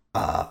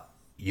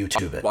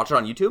 YouTube it. Watch it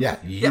on YouTube? Yeah,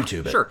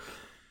 YouTube it. Sure.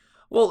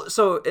 Well,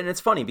 and it's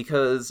funny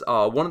because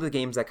one of the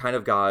games that kind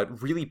of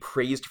got really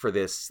praised for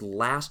this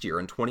last year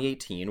in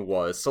 2018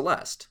 was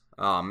Celeste.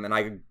 And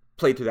I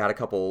played through that a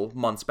couple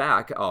months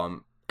back.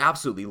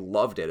 Absolutely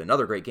loved it.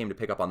 Another great game to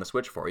pick up on the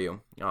Switch for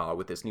you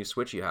with this new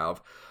Switch you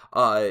have.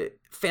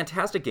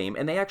 Fantastic game,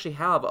 and they actually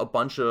have a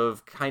bunch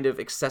of kind of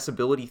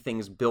accessibility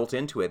things built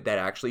into it that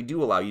actually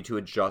do allow you to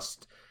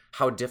adjust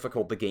how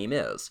difficult the game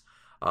is.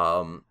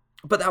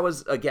 But that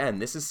was, again,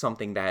 this is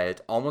something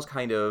that almost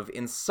kind of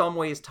in some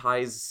ways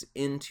ties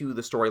into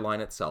the storyline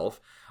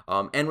itself,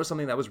 and was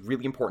something that was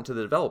really important to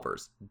the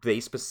developers. They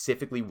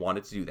specifically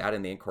wanted to do that,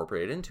 and they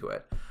incorporated it into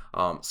it.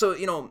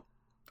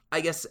 I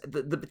guess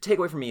the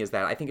takeaway for me is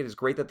that I think it is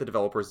great that the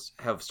developers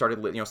have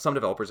started, some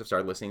developers have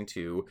started listening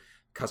to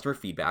customer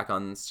feedback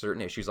on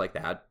certain issues like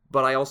that.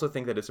 But I also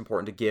think that it's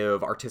important to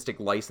give artistic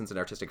license and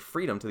artistic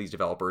freedom to these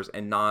developers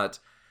and not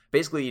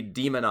basically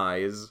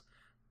demonize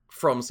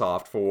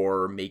FromSoft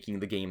for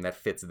making the game that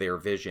fits their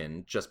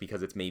vision just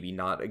because it's maybe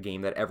not a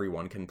game that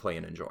everyone can play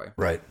and enjoy.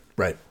 Right.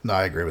 No,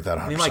 I agree with that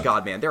 100%. I mean, my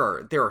God, man, there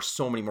are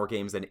so many more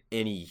games than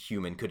any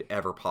human could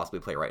ever possibly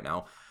play right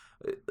now.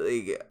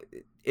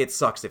 It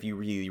sucks if you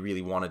really,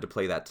 really wanted to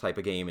play that type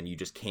of game and you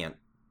just can't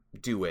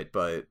do it,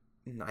 but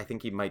I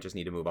think you might just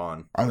need to move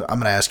on. I'm going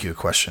to ask you a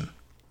question.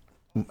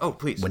 Oh,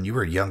 please. When you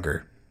were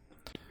younger,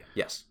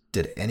 yes,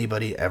 did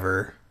anybody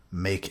ever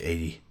make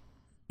a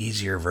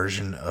easier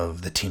version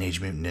of the Teenage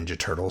Mutant Ninja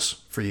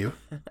Turtles for you?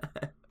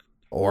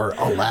 Or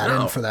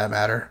Aladdin, for that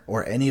matter?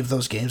 Or any of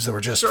those games that were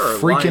just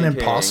freaking Lion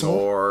impossible?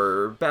 King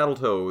or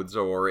Battletoads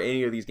or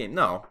any of these games?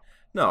 No,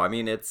 I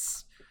mean,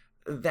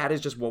 that is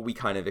just what we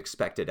kind of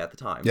expected at the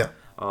time. Yeah.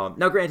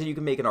 Now, granted, you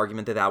can make an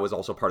argument that was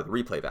also part of the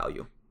replay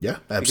value. Yeah,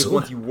 absolutely. Because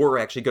once you were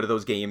actually good at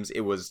those games,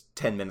 it was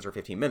 10 minutes or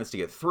 15 minutes to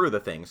get through the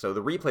thing. So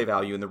the replay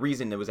value and the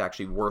reason it was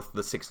actually worth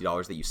the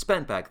 $60 that you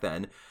spent back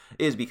then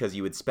is because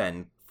you would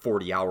spend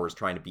 40 hours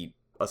trying to beat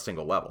a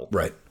single level.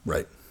 Right.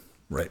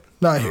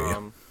 No, I hear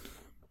you.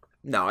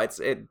 No,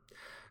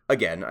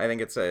 again, I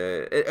think it's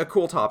a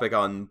cool topic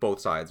on both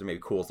sides. Or maybe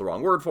cool is the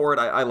wrong word for it.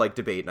 I like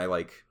debate and I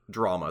like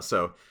drama,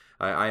 so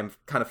I am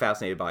kind of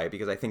fascinated by it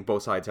because I think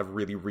both sides have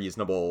really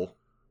reasonable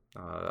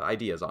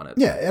ideas on it.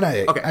 Yeah, and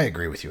I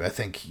agree with you. I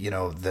think,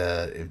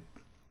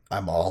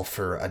 I'm all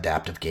for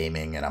adaptive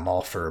gaming, and I'm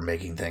all for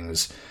making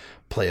things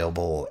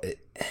playable.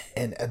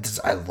 And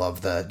I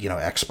love that,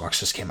 Xbox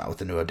just came out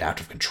with a new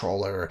adaptive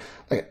controller.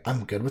 Like,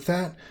 I'm good with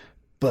that,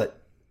 but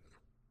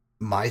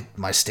my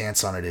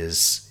stance on it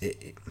is,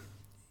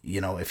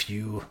 if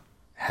you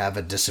have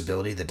a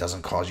disability that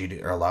doesn't cause you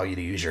to or allow you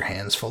to use your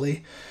hands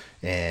fully,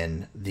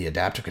 and the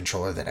adaptive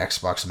controller that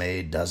Xbox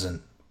made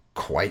doesn't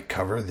quite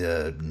cover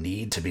the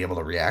need to be able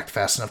to react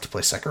fast enough to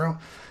play Sekiro,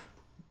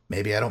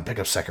 maybe I don't pick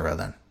up Sekiro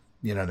then.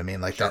 You know what I mean?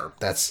 Like, sure.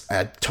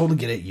 I totally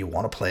get it. You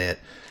want to play it.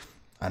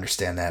 I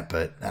understand that,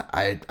 but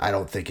I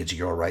don't think it's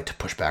your right to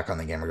push back on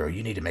the game or go,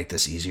 you need to make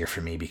this easier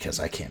for me because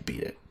I can't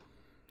beat it.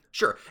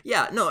 Sure.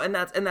 Yeah, no, and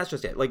that's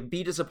just it. Like,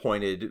 be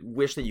disappointed,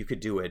 wish that you could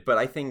do it, but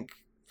I think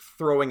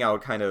throwing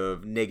out kind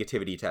of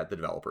negativity to the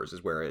developers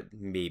is where it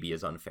maybe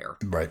is unfair.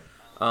 Right.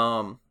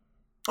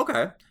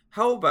 Okay.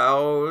 How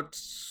about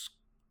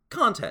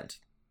content?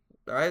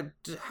 All right.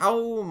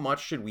 How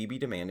much should we be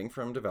demanding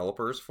from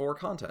developers for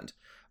content?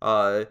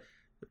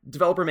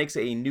 Developer makes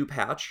a new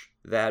patch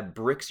that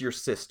bricks your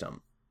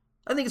system.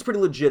 I think it's pretty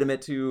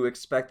legitimate to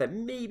expect that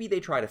maybe they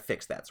try to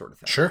fix that sort of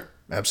thing. Sure,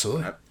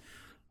 absolutely.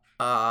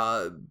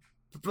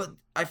 But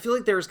I feel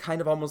like there's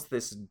kind of almost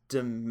this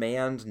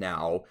demand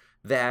now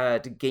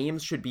that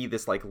games should be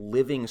this like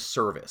living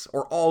service,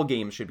 or all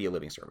games should be a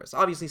living service.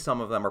 Obviously, some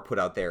of them are put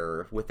out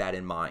there with that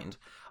in mind.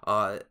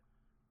 Are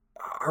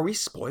we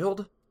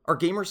spoiled? Are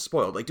gamers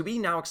spoiled? Like, do we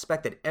now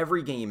expect that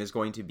every game is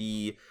going to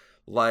be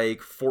like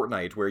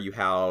Fortnite, where you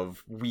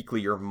have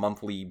weekly or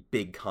monthly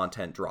big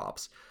content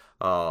drops?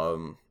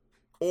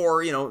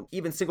 Or,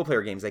 even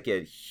single-player games that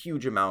get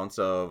huge amounts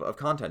of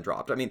content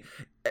dropped. I mean,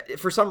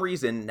 for some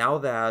reason, now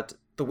that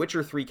The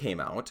Witcher 3 came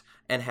out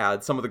and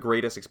had some of the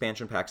greatest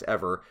expansion packs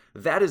ever,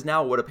 that is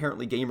now what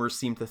apparently gamers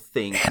seem to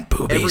think. And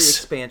boobies. Every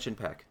expansion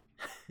pack.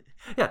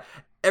 Yeah,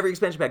 every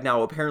expansion pack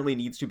now apparently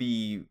needs to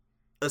be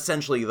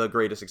essentially the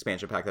greatest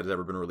expansion pack that has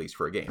ever been released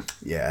for a game.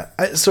 Yeah,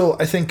 so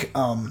I think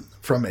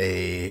from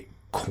a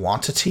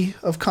quantity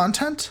of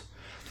content,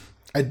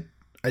 I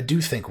do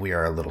think we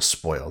are a little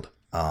spoiled.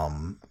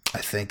 I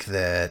think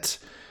that,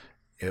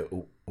 here's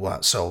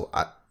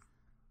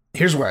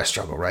where I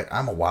struggle, right?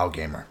 I'm a WoW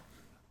gamer.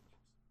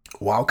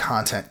 WoW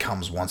content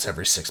comes once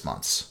every 6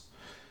 months.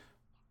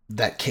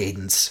 That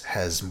cadence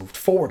has moved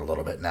forward a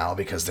little bit now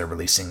because they're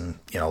releasing,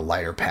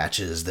 lighter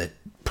patches that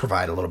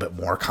provide a little bit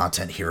more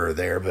content here or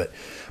there, but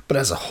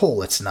as a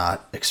whole, it's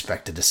not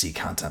expected to see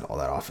content all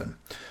that often.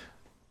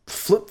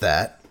 Flip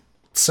that.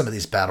 Some of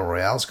these battle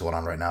royales going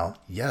on right now,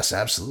 yes,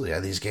 absolutely.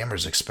 These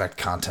gamers expect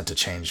content to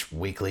change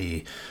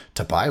weekly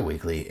to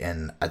bi-weekly,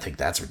 and I think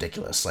that's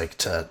ridiculous. Like,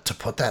 to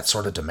put that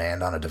sort of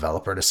demand on a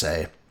developer to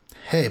say,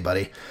 hey,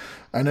 buddy,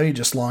 I know you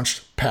just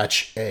launched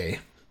patch A,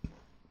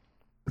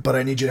 but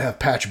I need you to have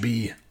patch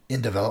B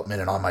in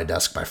development and on my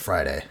desk by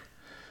Friday.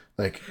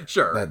 Like,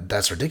 sure,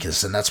 that's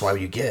ridiculous, and that's why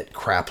you get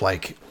crap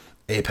like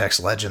Apex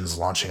Legends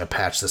launching a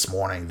patch this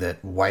morning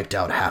that wiped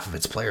out half of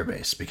its player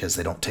base because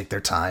they don't take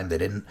their time, they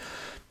didn't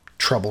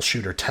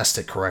troubleshoot or test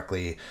it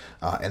correctly,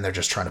 and they're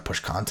just trying to push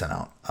content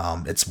out.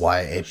 It's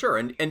why sure.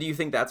 And do you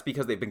think that's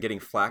because they've been getting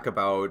flack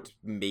about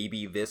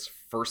maybe this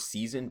first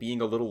season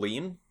being a little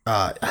lean?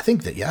 I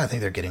think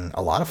they're getting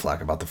a lot of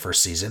flack about the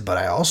first season, but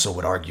I also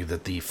would argue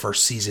that the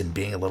first season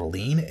being a little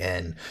lean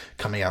and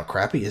coming out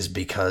crappy is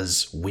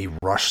because we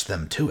rushed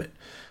them to it.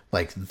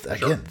 Like, again,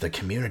 sure. The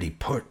community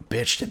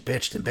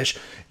bitched.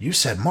 You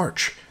said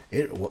March.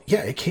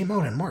 It came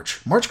out in March.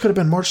 March could have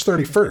been March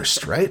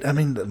 31st, right? I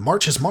mean,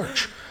 March is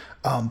March.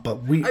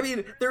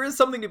 There is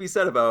something to be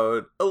said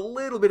about a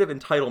little bit of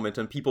entitlement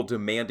and people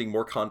demanding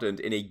more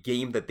content in a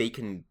game that they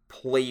can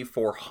play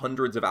for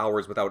hundreds of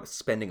hours without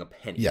spending a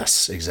penny.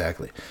 Yes,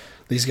 exactly.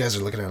 These guys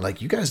are looking at it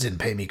like, you guys didn't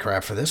pay me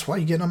crap for this. Why are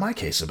you getting on my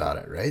case about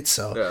it, right?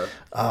 So,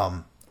 yeah.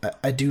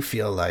 I do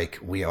feel like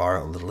we are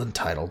a little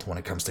entitled when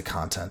it comes to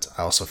content.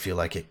 I also feel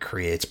like it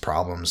creates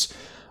problems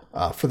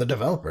for the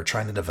developer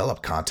trying to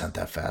develop content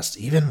that fast.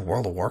 Even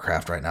World of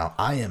Warcraft right now,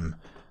 I am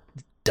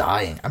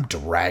dying. I'm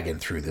dragging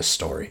through this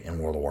story in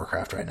World of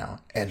Warcraft right now,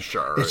 and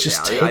sure, it's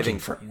just taking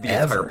forever.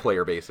 The entire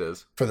player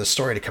bases for the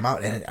story to come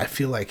out, and I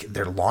feel like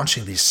they're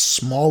launching these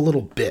small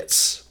little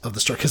bits of the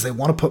story because they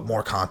want to put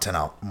more content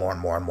out, more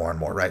and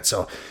more, right?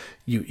 So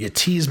you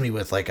tease me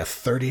with like a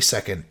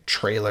 30-second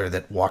trailer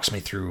that walks me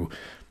through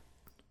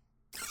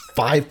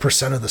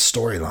 5% of the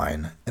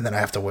storyline, and then I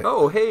have to wait.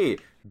 Oh, hey,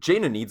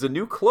 Jaina needs a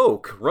new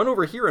cloak. Run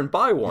over here and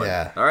buy one.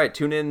 Yeah. All right,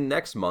 tune in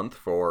next month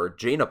for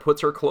Jaina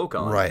puts her cloak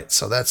on. Right.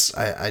 So that's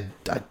I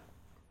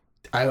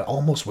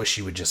almost wish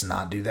you would just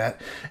not do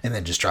that and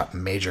then just drop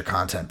major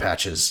content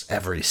patches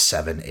every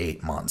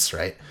 7-8 months,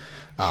 right?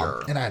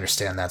 Sure. And I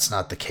understand that's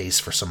not the case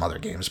for some other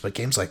games, but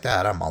games like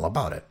that, I'm all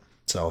about it.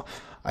 So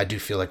I do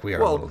feel like we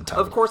are a little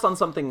entitled. Of course, on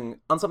something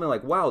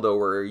like WoW, though,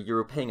 where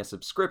you're paying a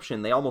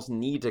subscription, they almost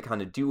need to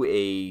kind of do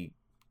a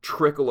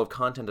trickle of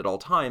content at all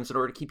times in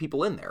order to keep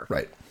people in there.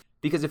 Right.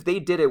 Because if they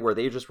did it where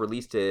they just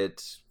released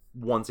it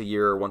once a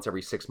year, once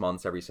every 6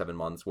 months, every 7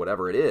 months,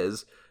 whatever it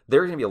is,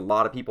 there's going to be a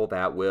lot of people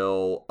that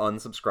will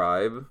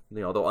unsubscribe.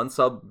 They'll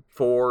unsub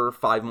 4 or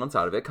 5 months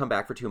out of it, come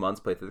back for 2 months,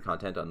 play through the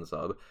content,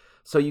 unsub.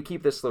 So you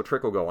keep this slow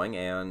trickle going,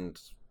 and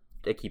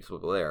it keeps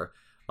people there.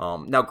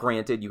 Now,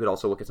 granted, you could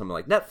also look at something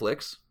like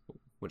Netflix,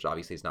 which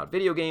obviously is not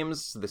video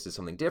games. This is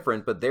something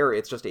different, but there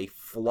it's just a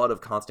flood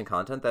of constant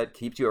content that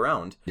keeps you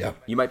around. Yeah.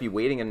 You might be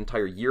waiting an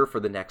entire year for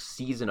the next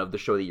season of the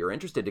show that you're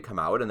interested to come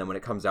out, and then when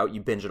it comes out,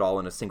 you binge it all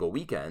in a single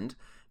weekend.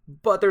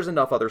 But there's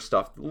enough other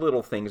stuff,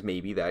 little things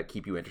maybe, that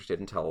keep you interested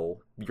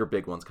until your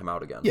big ones come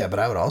out again. Yeah, but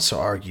I would also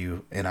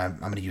argue, and I'm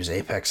going to use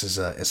Apex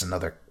as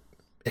another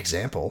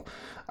example,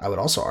 I would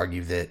also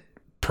argue that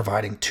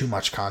providing too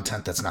much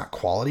content that's not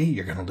quality,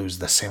 you're going to lose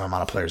the same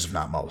amount of players, if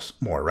not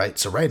more, right?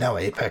 So right now,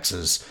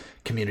 Apex's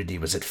community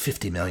was at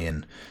 50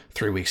 million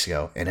 3 weeks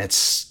ago, and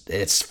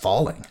it's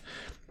falling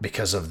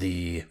because of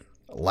the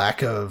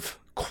lack of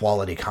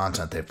quality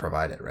content they've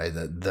provided, right?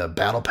 The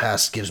battle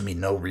pass gives me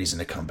no reason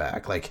to come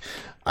back. Like,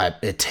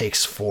 it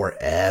takes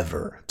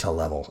forever to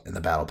level in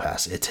the battle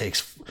pass.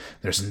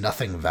 There's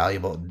nothing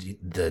valuable.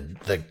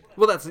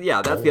 Well, that's the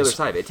other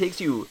side. It takes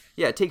you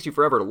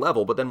forever to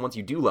level, but then once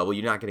you do level,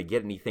 you're not going to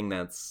get anything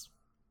that's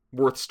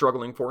worth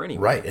struggling for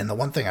anyway. Right. And the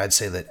one thing I'd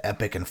say that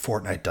Epic and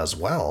Fortnite does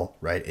well,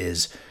 right,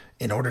 is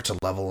in order to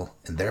level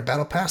in their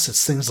battle pass,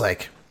 it's things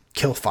like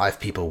kill 5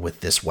 people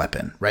with this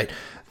weapon, right?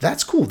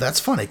 That's cool. That's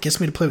fun. It gets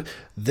me to play.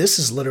 This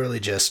is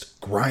literally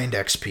just grind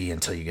XP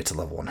until you get to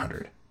level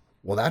 100.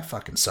 Well, that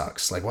fucking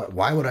sucks. Like,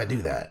 why would I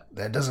do that?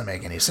 That doesn't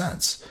make any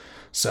sense.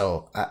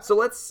 So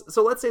let's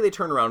say they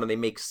turn around and they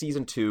make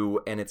season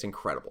 2 and it's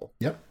incredible.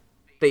 Yep.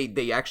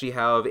 They actually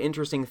have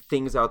interesting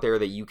things out there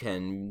that you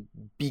can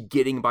be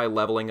getting by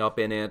leveling up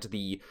in it.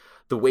 The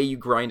way you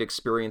grind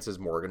experience is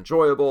more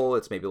enjoyable.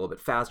 It's maybe a little bit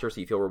faster, so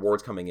you feel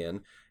rewards coming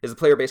in. Is the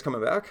player base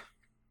coming back?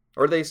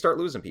 Or do they start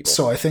losing people?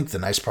 So I think the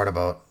nice part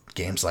about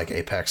games like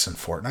Apex and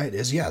Fortnite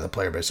is, the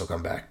player base will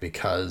come back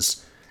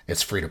because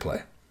it's free to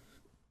play.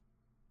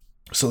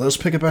 So they'll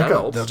just pick it back up.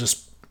 Helps. They'll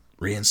just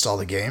reinstall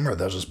the game, or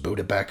they'll just boot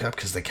it back up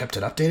because they kept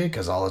it updated,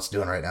 because all it's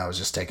doing right now is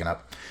just taking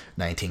up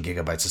 19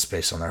 gigabytes of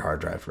space on their hard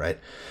drive, right?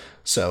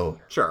 So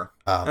sure.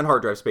 And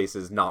hard drive space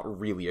is not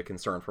really a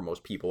concern for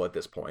most people at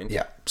this point.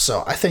 Yeah.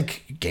 So I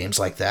think games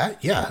like that,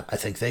 I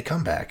think they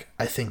come back.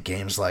 I think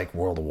games like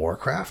World of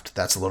Warcraft,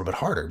 that's a little bit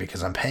harder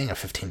because I'm paying a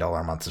 $15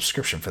 a month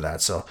subscription for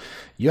that. So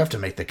you have to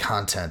make the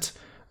content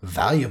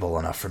valuable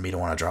enough for me to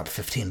want to drop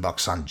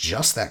 $15 on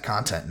just that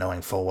content,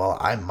 knowing full well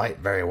I might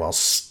very well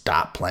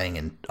stop playing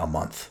in a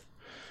month.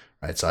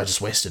 Right? So I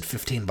just wasted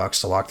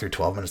 $15 to walk through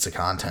 12 minutes of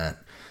content.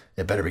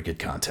 It better be good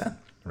content,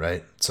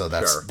 right? So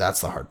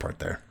that's the hard part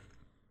there.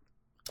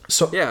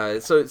 So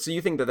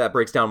you think that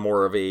breaks down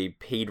more of a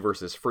paid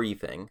versus free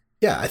thing?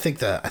 Yeah, I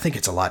think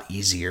it's a lot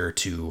easier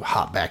to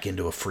hop back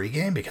into a free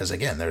game because,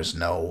 again, there's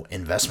no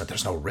investment,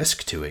 there's no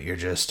risk to it. You're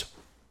just,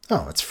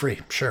 it's free.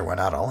 Sure, why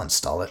not? I'll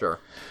install it. Sure.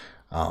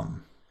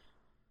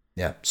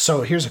 Yeah.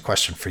 So here's a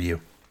question for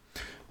you.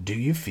 Do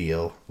you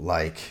feel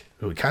like,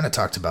 we kind of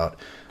talked about,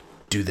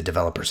 do the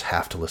developers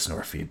have to listen to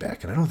our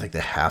feedback? And I don't think they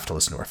have to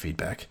listen to our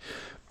feedback.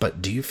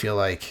 But do you feel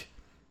like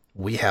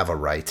we have a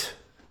right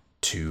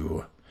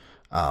to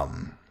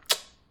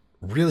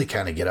really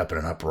kind of get up in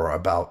an uproar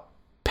about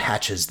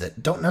patches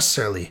that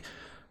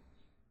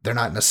they're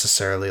not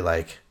necessarily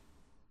like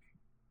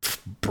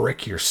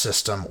brick your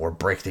system or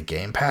break the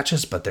game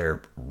patches, but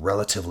they're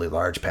relatively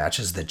large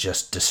patches that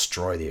just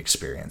destroy the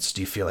experience?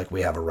 Do you feel like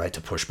we have a right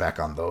to push back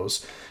on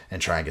those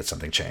and try and get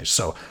something changed?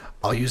 So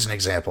I'll use an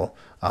example,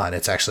 and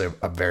it's actually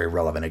a very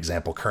relevant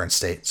example, current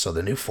state. So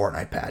the new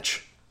Fortnite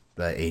patch,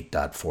 the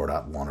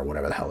 8.4.1 or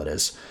whatever the hell it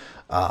is,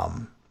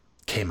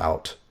 came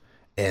out,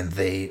 and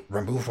they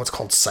removed what's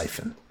called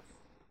Siphon.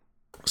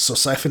 So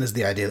Siphon is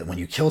the idea that when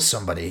you kill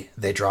somebody,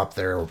 they drop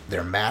their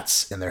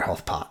mats in their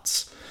health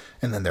pots,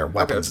 and then their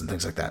weapons and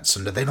things like that.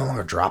 So they no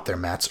longer drop their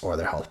mats or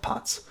their health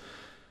pots.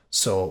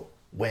 So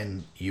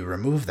when you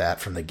remove that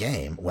from the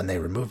game,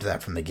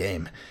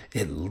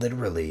 it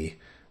literally,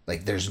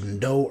 like, there's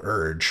no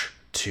urge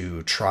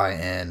to try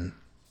and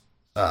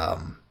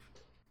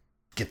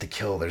get the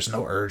kill. There's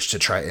no urge to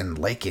try in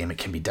late game. It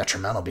can be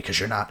detrimental because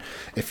you're not,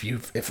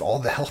 if all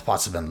the health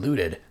pots have been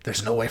looted,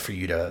 there's no way for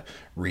you to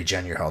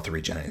regen your health or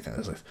regen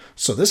anything.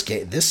 So this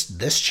game,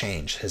 this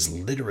change has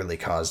literally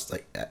caused,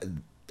 like,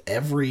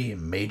 every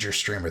major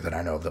streamer that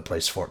I know of that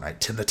plays Fortnite,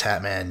 Tim the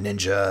Tatman,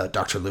 Ninja,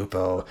 Dr.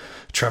 Lupo,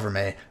 Trevor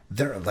May,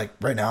 they're like,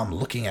 right now I'm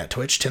looking at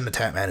Twitch, Tim the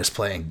Tatman is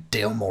playing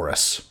Dale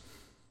Morris.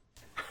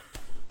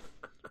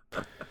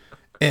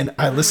 And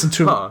I listened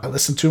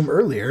to him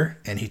earlier,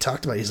 and he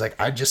talked about, he's like,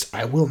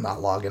 I will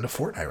not log into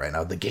Fortnite right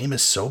now. The game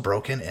is so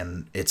broken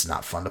and it's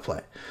not fun to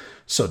play.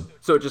 So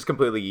it just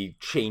completely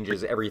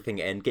changes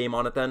everything end game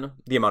on it then?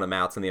 The amount of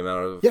mats and the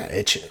amount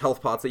of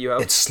health pots that you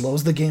have? It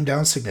slows the game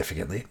down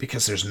significantly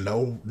because there's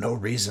no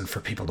reason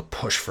for people to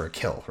push for a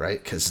kill,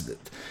 right? Because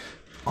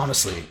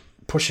honestly,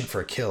 pushing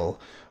for a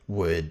kill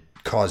would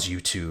cause you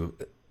to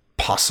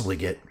possibly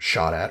get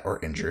shot at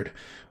or injured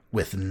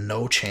with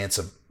no chance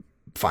of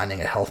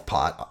finding a health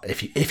pot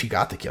if you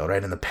got the kill,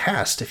 right? In the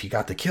past, if you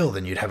got the kill,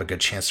 then you'd have a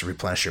good chance to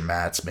replenish your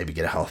mats, maybe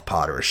get a health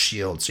pot or a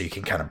shield so you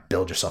can kind of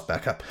build yourself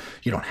back up.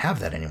 You don't have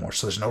that anymore,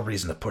 so there's no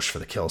reason to push for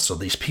the kill. So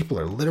these people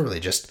are literally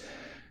just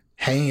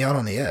hanging out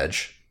on the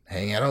edge, so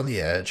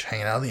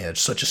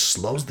it just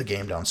slows the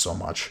game down so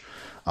much.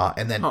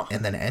 And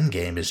then end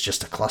game is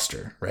just a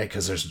cluster, right?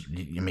 Because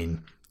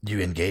you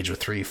engage with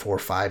 3, 4,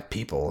 5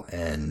 people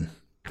and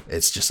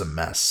it's just a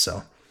mess.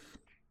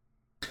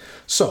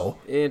 So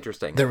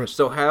interesting.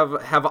 So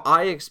have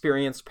I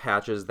experienced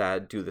patches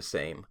that do the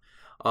same?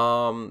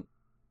 I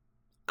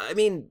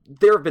mean,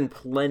 there have been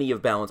plenty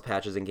of balance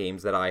patches in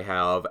games that I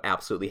have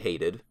absolutely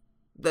hated.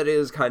 That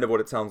is kind of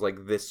what it sounds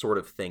like this sort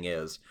of thing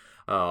is.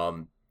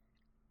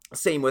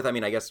 Same with,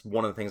 I guess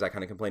one of the things I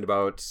kind of complained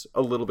about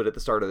a little bit at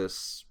the start of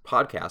this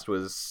podcast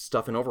was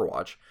stuff in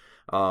Overwatch.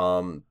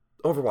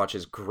 Overwatch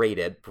is great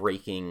at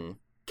breaking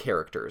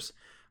characters.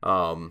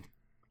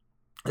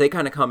 They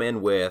kind of come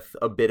in with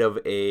a bit of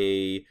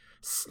a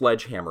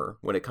sledgehammer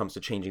when it comes to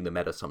changing the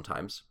meta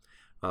sometimes.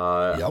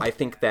 Yep. I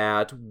think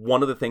that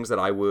one of the things that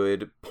I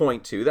would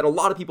point to that a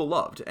lot of people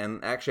loved,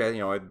 and actually,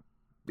 it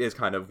is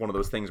kind of one of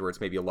those things where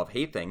it's maybe a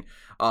love-hate thing,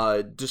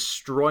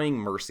 destroying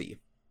Mercy.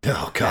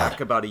 Oh, God.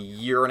 Back about a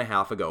year and a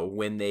half ago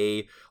when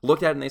they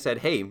looked at it and they said,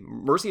 hey,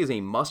 Mercy is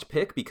a must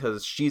pick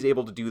because she's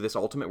able to do this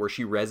ultimate where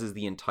she reses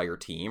the entire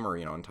team or,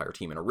 entire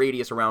team in a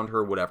radius around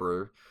her,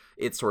 whatever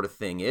it sort of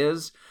thing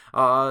is.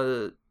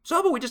 So how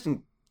about we just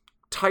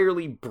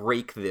entirely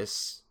break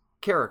this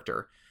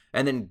character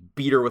and then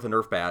beat her with a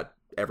Nerf bat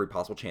every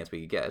possible chance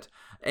we could get.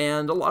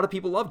 And a lot of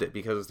people loved it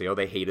because,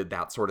 they hated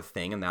that sort of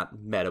thing and that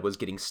meta was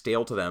getting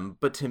stale to them.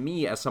 But to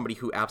me, as somebody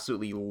who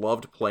absolutely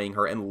loved playing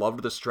her and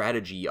loved the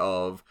strategy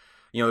of,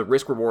 the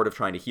risk reward of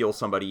trying to heal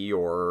somebody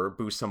or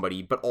boost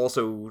somebody, but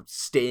also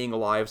staying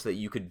alive so that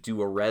you could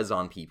do a res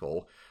on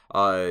people,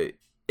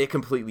 it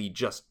completely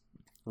just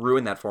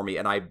ruined that for me.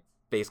 And I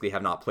basically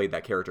have not played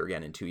that character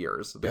again in 2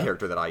 years. The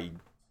character that I,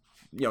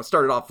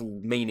 started off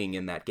maining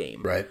in that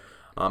game. Right.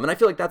 And I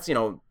feel like that's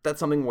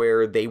something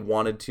where they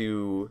wanted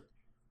to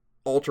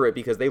alter it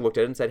because they looked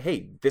at it and said,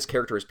 hey, this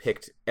character is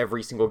picked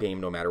every single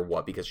game no matter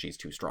what because she's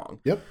too strong.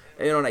 Yep.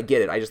 And I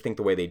get it. I just think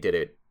the way they did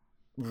it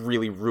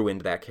really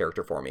ruined that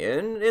character for me.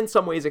 And in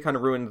some ways, it kind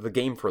of ruined the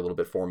game for a little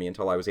bit for me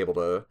until I was able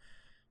to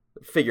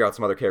figure out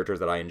some other characters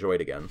that I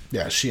enjoyed again.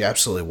 Yeah, she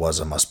absolutely was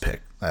a must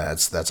pick.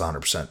 That's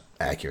 100%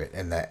 accurate.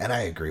 And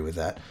I agree with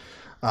that.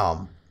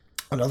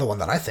 Another one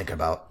that I think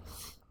about,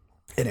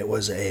 and it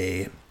was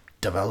a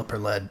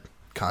developer-led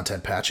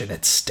content patch, and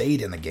it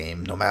stayed in the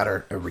game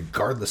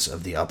regardless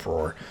of the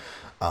uproar,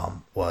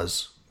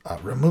 was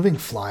removing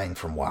flying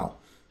from WoW.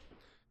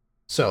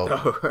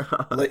 So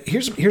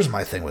here's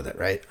my thing with it,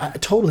 right? I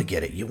totally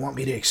get it. You want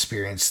me to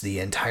experience the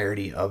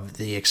entirety of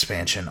the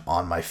expansion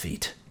on my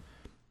feet.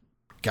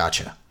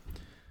 Gotcha.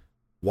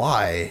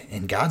 Why,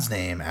 in God's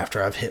name,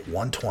 after I've hit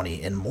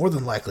 120 and more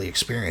than likely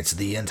experience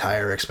the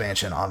entire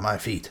expansion on my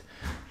feet,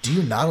 do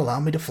you not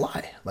allow me to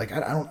fly? I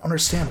don't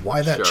understand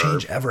why that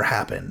change ever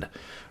happened.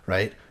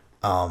 Right?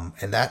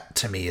 And that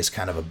to me is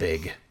kind of a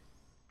big,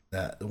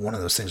 one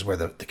of those things where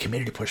the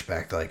community pushed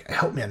back,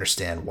 help me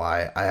understand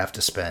why I have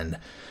to spend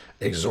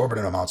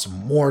exorbitant amounts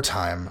more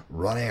time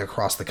running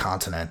across the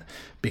continent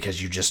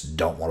because you just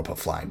don't want to put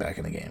flying back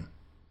in the game.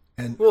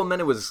 And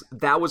then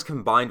that was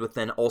combined with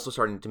then also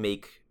starting to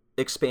make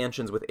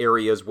expansions with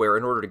areas where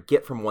in order to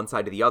get from one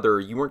side to the other,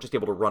 you weren't just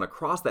able to run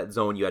across that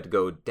zone. You had to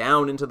go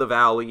down into the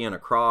valley and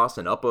across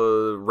and up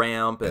a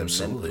ramp and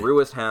then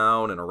through a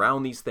town and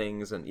around these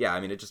things. And yeah,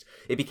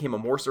 it became a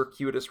more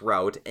circuitous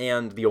route,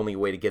 and the only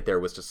way to get there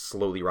was to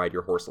slowly ride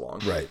your horse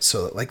along. Right.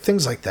 So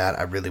things like that,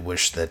 I really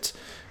wish that,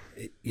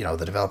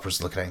 the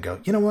developers look at it and go,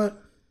 you know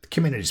what? The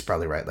community's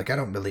probably right. I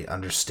don't really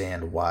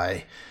understand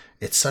why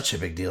it's such a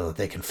big deal that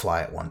they can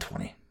fly at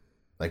 120.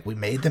 We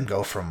made them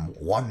go from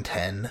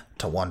 110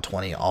 to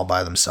 120 all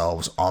by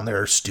themselves on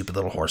their stupid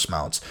little horse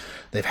mounts.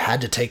 They've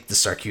had to take the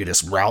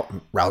circuitous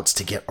routes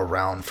to get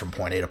around from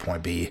point A to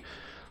point B.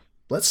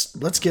 Let's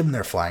give them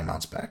their flying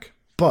mounts back.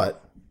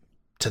 But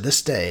to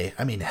this day,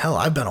 hell,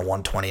 I've been a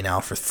 120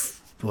 now for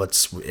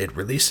it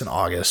released in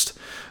August.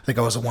 I think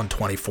I was a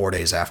 120 4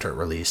 days after it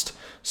released.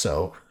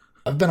 So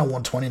I've been a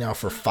 120 now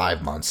for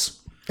 5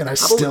 months, and I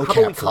still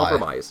can't fly.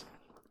 Compromise?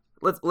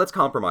 Let's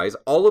compromise.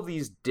 All of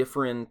these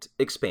different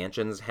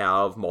expansions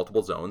have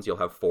multiple zones. You'll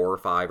have 4 or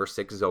 5 or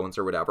 6 zones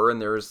or whatever,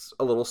 and there's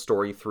a little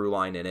story through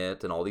line in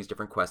it and all these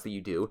different quests that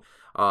you do.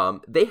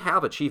 They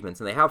have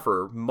achievements, and they have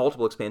for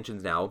multiple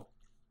expansions now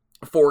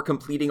for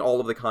completing all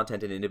of the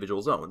content in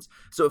individual zones.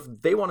 So if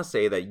they want to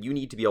say that you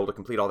need to be able to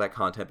complete all that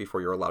content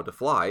before you're allowed to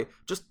fly,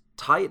 just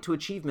tie it to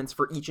achievements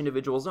for each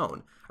individual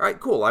zone. All right,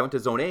 cool. I went to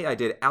Zone A. I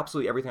did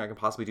absolutely everything I can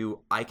possibly do.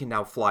 I can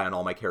now fly on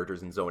all my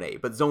characters in Zone A.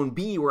 But Zone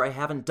B, where I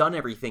haven't done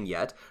everything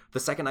yet, the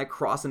second I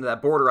cross into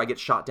that border, I get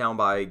shot down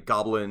by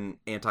goblin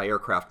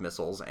anti-aircraft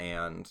missiles,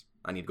 and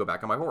I need to go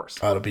back on my horse.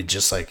 It'll be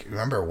just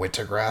remember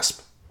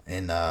Wintergrasp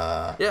in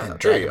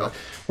Dragon,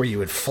 where you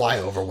would fly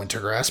over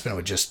Wintergrasp and it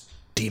would just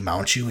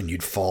demount you and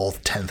you'd fall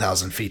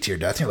 10,000 feet to your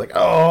death. And you're like,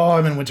 oh,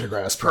 I'm in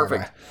Wintergrass.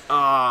 Perfect.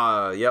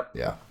 Yep.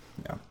 Yeah.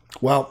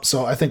 Well,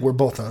 so I think we're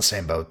both in the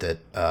same boat that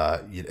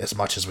as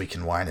much as we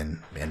can whine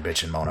and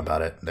bitch and moan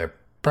about it, they're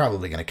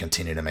probably going to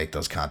continue to make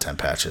those content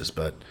patches.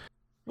 But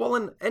well,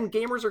 and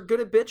gamers are good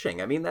at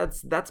bitching. I mean,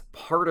 that's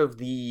part of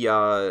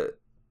the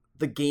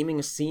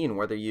gaming scene,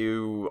 whether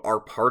you are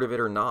part of it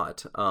or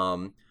not.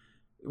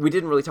 We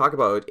didn't really talk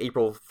about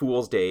April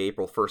Fool's Day,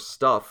 April 1st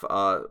stuff.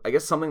 I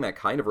guess something that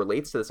kind of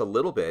relates to this a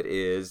little bit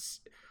is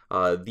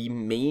the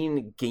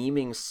main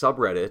gaming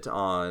subreddit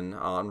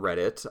on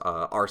Reddit,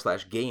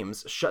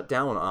 r/games, shut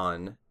down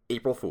on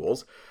April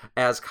Fools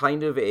as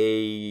kind of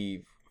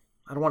a,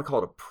 I don't want to call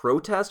it a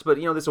protest, but,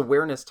 this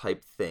awareness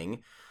type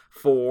thing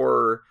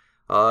for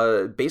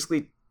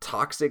basically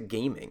toxic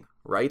gaming,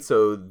 right?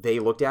 So they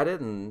looked at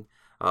it and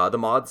the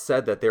mods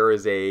said that there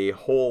is a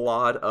whole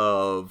lot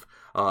of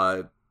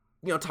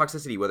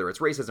toxicity, whether it's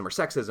racism or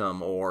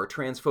sexism or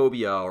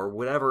transphobia or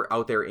whatever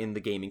out there in the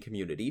gaming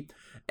community.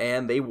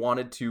 And they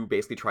wanted to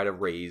basically try to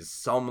raise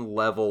some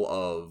level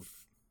of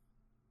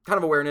kind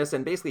of awareness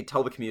and basically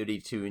tell the community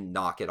to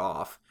knock it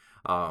off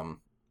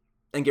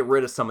and get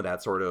rid of some of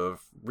that sort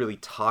of really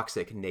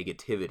toxic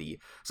negativity.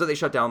 So they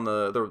shut down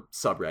the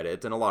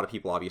subreddit, and a lot of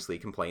people obviously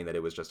complained that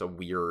it was just a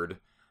weird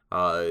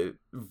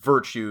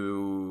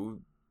virtue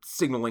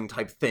signaling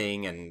type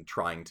thing and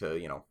trying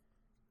to,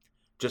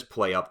 just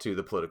play up to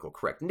the political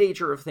correct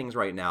nature of things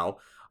right now.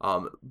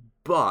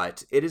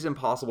 But it is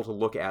impossible to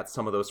look at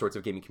some of those sorts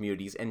of gaming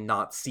communities and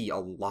not see a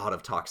lot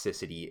of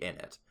toxicity in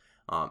it.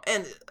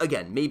 And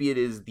again, maybe it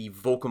is the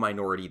vocal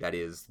minority that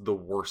is the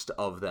worst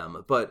of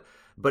them, but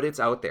it's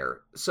out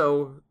there.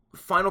 So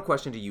final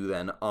question to you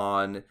then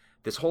on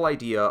this whole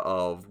idea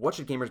of what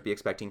should gamers be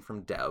expecting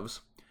from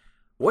devs?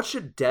 What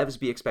should devs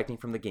be expecting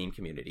from the game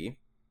community?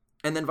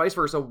 And then vice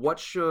versa, what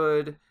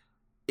should,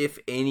 if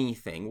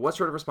anything, what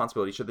sort of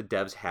responsibility should the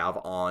devs have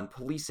on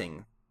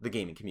policing the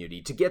gaming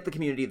community to get the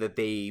community that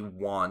they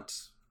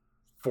want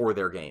for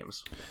their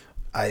games?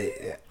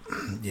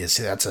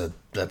 See, that's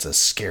a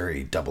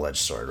scary double-edged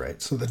sword,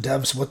 right? So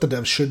what the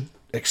devs should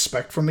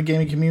expect from the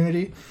gaming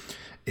community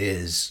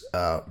is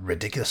a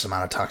ridiculous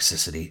amount of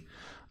toxicity,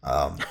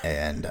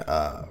 and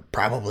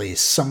probably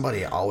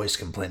somebody always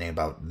complaining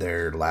about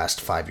their last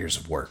 5 years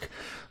of work.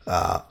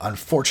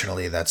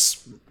 Unfortunately,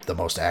 that's the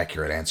most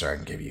accurate answer I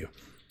can give you.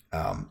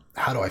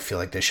 How do I feel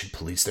like they should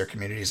police their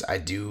communities? I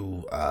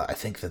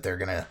think that they're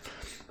gonna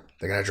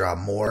draw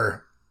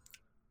more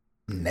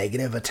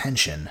negative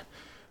attention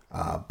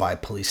by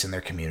policing their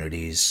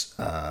communities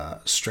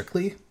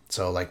strictly.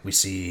 So like we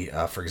see,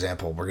 for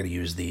example, we're going to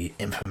use the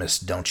infamous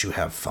 "Don't you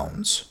have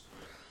phones?"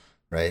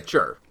 Right?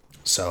 Sure.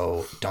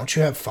 So "Don't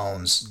you have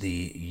phones?"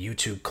 The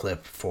YouTube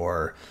clip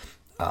for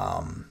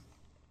I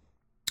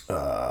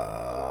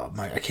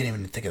can't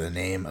even think of the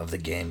name of the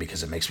game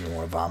because it makes me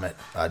want to vomit.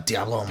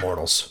 Diablo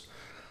Immortals.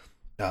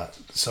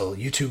 So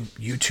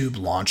YouTube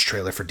launch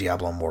trailer for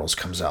Diablo Immortals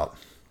comes out,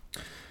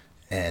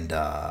 and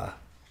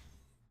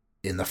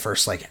in the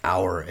first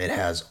hour, it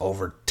has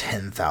over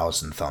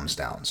 10,000 thumbs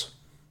downs.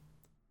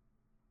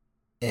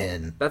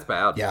 And that's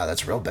bad. Yeah,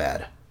 that's real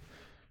bad.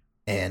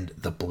 And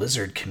the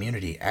Blizzard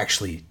community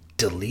actually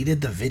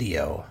deleted the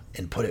video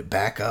and put it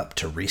back up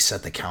to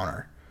reset the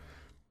counter,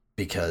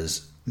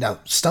 because now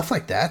stuff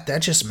like that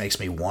just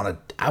makes me want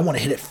to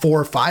hit it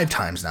 4 or 5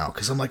 times now,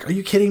 because I'm like, are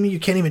you kidding me? You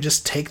can't even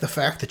just take the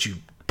fact that you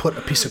put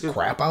a piece of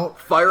crap out.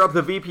 Fire up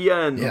the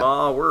VPN.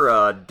 Yeah. We're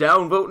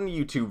downvoting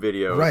YouTube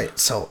videos. Right.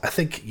 So I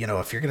think,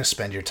 if you're going to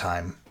spend your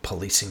time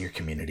policing your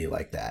community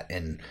like that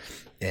and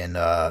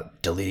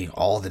deleting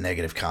all the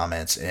negative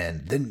comments,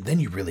 and then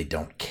you really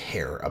don't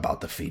care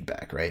about the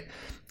feedback, right?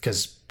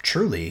 Because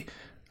truly,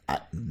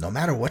 no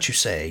matter what you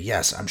say,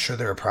 yes, I'm sure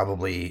there are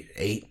probably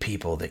 8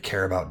 people that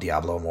care about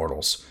Diablo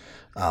Immortals,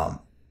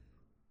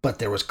 but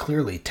there was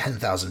clearly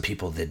 10,000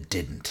 people that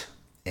didn't.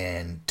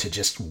 And to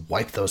just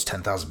wipe those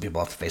 10,000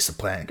 people off the face of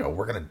the planet and go,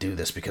 we're going to do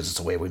this because it's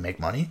the way we make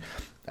money,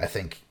 I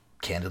think,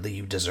 candidly,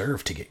 you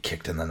deserve to get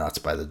kicked in the nuts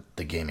by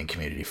the gaming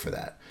community for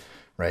that,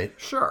 right?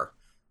 Sure.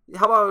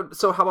 How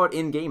about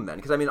in-game then?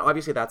 Because,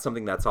 obviously that's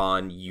something that's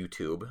on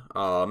YouTube,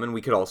 and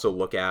we could also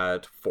look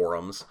at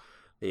forums.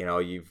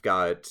 You've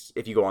got,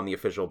 if you go on the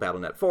official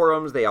Battle.net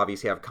forums, they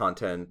obviously have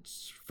content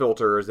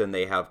filters and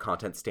they have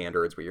content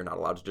standards where you're not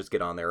allowed to just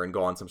get on there and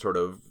go on some sort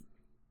of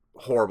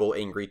horrible,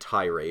 angry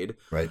tirade.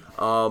 Right.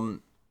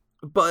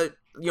 But,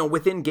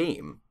 within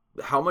game,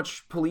 how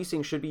much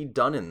policing should be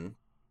done in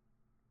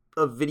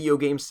a video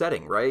game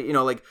setting, right?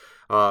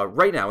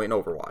 Right now in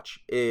Overwatch,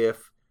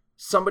 if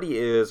somebody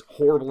is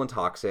horrible and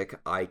toxic,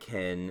 I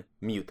can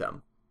mute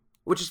them,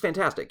 which is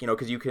fantastic,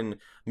 because you can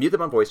mute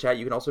them on voice chat.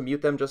 You can also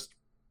mute them just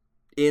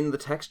in the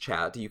text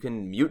chat. You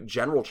can mute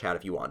general chat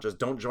if you want. Just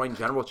don't join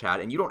general chat,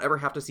 and you don't ever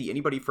have to see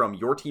anybody from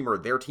your team or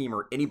their team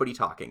or anybody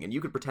talking. And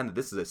you could pretend that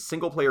this is a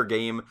single-player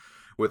game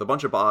with a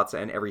bunch of bots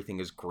and everything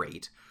is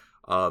great.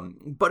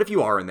 But if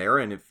you are in there,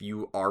 and if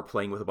you are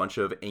playing with a bunch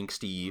of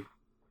angsty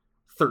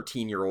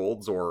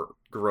 13-year-olds or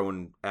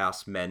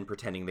grown-ass men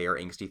pretending they are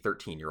angsty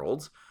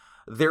 13-year-olds,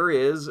 there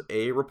is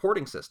a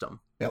reporting system.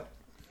 Yep.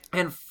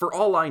 And for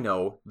all I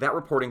know, that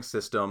reporting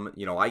system,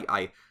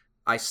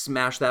 I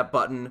smash that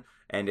button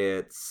and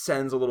it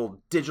sends a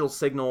little digital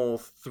signal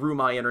through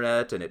my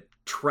internet and it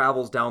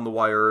travels down the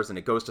wires and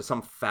it goes to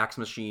some fax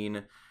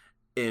machine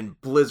in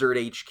Blizzard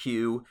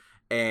HQ,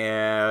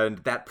 and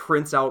that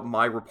prints out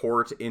my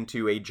report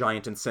into a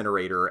giant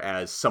incinerator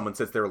as someone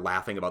sits there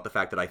laughing about the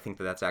fact that I think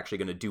that that's actually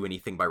going to do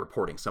anything by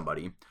reporting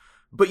somebody.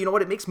 But you know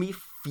what? It makes me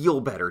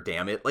feel better,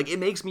 damn it. Like, it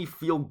makes me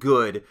feel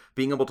good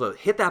being able to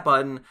hit that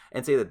button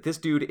and say that this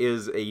dude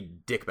is a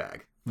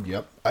dickbag.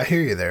 Yep. I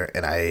hear you there,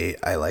 and I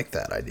like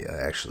that idea,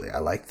 actually. I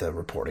like the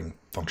reporting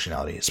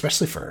functionality,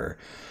 especially for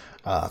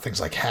things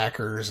like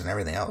hackers and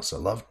everything else. I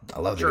love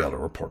to be able to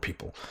report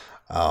people.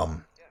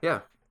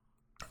 Yeah.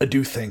 I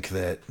do think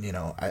that,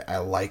 I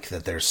like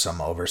that there's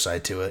some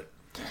oversight to it.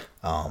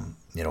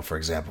 For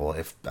example,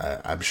 if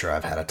I'm sure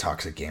I've had a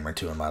toxic game or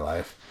two in my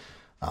life,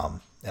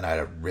 and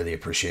I really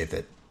appreciate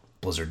that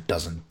Blizzard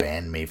doesn't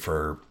ban me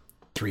for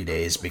 3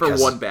 days because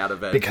for one bad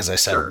event, because I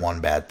said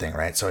one bad thing,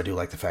 right? So I do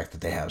like the fact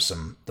that they have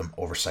some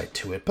oversight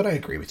to it. But I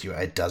agree with you.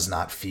 It does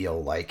not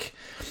feel like,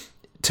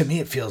 to me,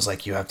 it feels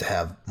like you have to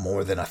have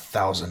more than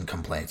 1,000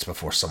 complaints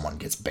before someone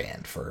gets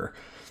banned for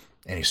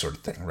any sort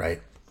of thing,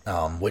 right?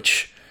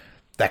 Which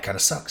that kind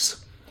of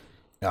sucks.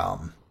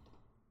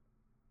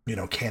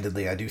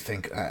 Candidly, I do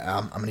think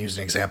I'm going to use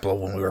an example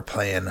when we were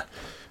playing.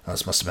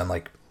 This must have been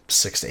like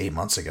 6 to 8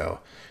 months ago,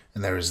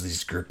 and there was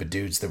these group of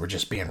dudes that were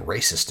just being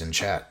racist in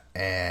chat,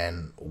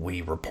 and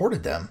we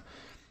reported them.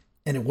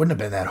 And it wouldn't have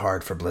been that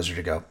hard for Blizzard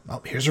to go,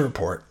 oh, here's a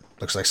report.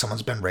 Looks like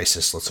someone's been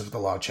racist. Let's look at the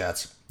log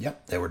chats.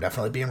 Yep, they were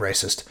definitely being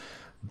racist.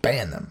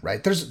 Ban them,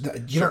 right?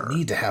 You don't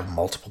need to have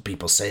multiple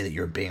people say that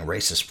you're being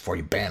racist before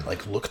you ban.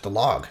 Like, look at the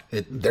log.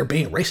 They're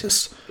being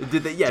racist.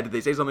 Did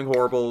they say something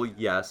horrible?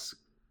 Yes.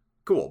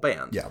 Cool,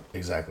 banned. Yeah,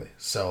 exactly.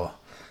 So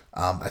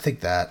I think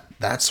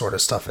that sort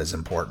of stuff is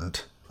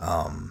important.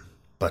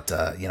 But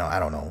I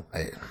don't know.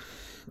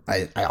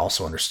 I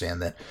also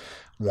understand that,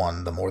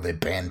 one, the more they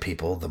ban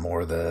people, the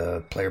more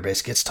the player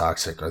base gets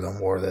toxic, or the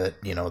more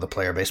that, the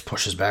player base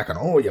pushes back on,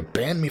 oh, you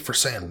banned me for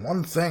saying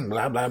one thing,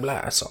 blah, blah,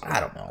 blah. So I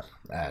don't know.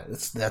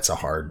 That's a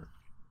hard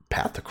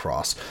path to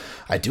cross.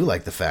 I do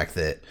like the fact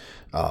that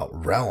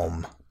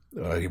Realm,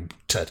 to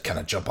kind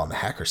of jump on the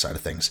hacker side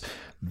of things,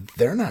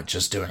 they're not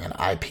just doing an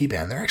IP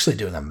ban, they're actually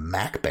doing a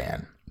Mac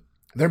ban.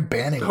 They're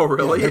banning. Oh,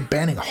 really? They're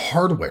banning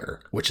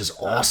hardware, which is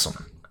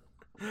awesome.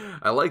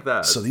 I like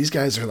that. So these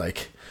guys are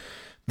like,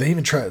 they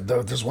even try.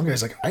 There's one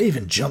guy's like, I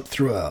even jumped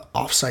through a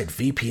offsite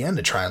VPN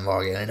to try and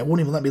log in, and it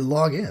won't even let me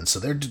log in. So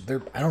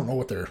they're I don't know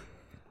what they're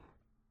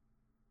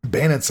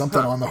banning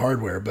something on the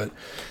hardware, but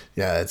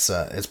yeah,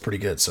 it's pretty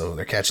good. So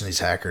they're catching these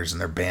hackers and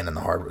they're banning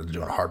the hardware, they're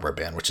doing a hardware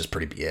ban, which is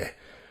pretty BA.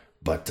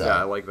 But yeah,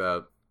 I like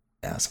that.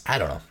 Yes, I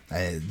don't know.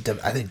 I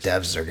think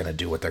devs are gonna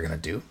do what they're gonna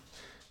do,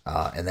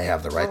 and they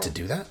have the right to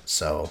do that.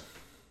 So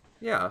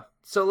yeah.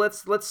 So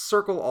let's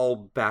circle all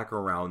back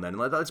around then.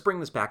 Let's bring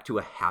this back to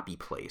a happy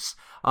place.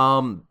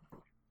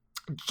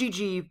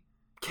 GG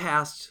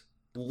cast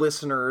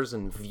listeners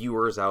and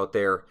viewers out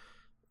there,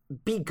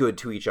 be good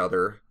to each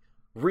other.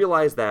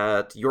 Realize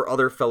that your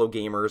other fellow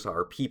gamers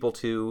are people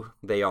too.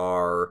 They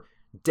are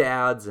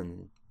dads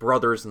and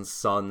brothers and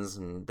sons,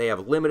 and they have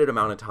a limited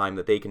amount of time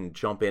that they can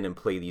jump in and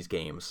play these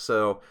games.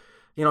 So,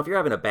 if you're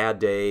having a bad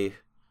day,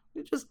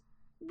 just,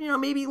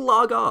 maybe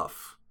log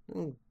off.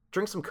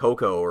 Drink some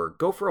cocoa or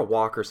go for a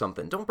walk or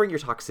something. Don't bring your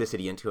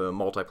toxicity into a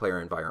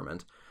multiplayer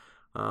environment.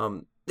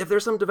 If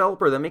there's some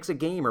developer that makes a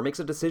game or makes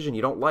a decision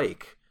you don't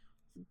like,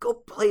 go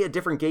play a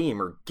different game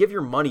or give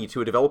your money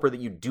to a developer that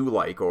you do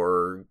like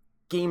or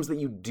games that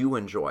you do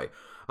enjoy.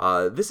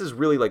 This is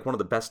really like one of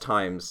the best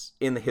times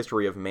in the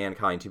history of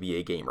mankind to be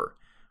a gamer.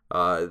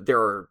 There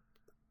are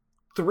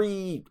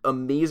 3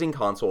 amazing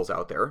consoles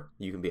out there.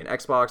 You can be an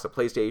Xbox, a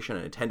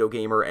PlayStation, a Nintendo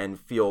gamer, and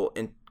feel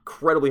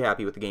incredibly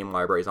happy with the game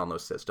libraries on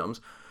those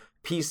systems.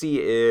 PC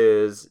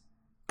is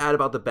at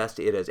about the best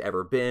it has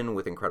ever been,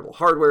 with incredible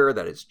hardware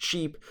that is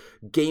cheap,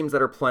 games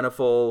that are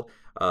plentiful,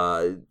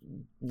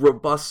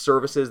 robust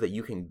services that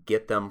you can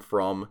get them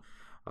from.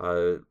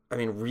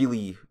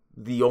 Really,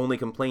 the only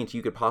complaint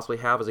you could possibly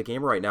have as a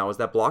gamer right now is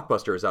that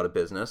Blockbuster is out of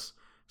business.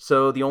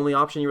 So the only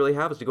option you really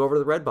have is to go over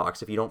to the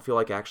Redbox if you don't feel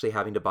like actually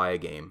having to buy a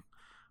game.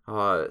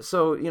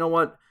 So you know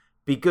what?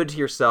 Be good to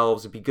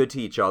yourselves, be good to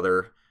each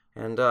other,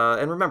 and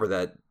remember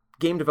that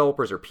game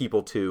developers are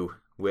people too,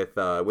 with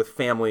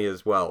family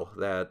as well,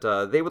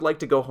 that they would like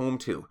to go home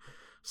to.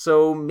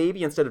 So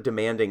maybe instead of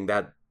demanding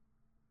that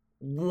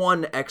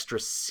one extra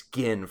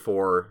skin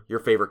for your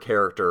favorite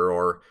character,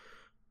 or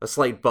a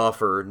slight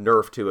buff or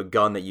nerf to a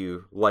gun that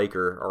you like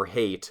or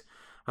hate,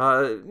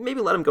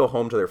 maybe let them go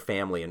home to their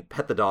family and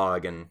pet the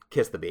dog and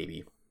kiss the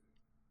baby.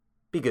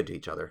 Be good to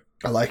each other.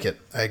 I like it.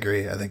 I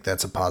agree. I think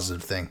that's a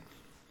positive thing.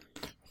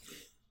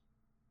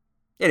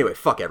 Anyway,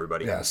 fuck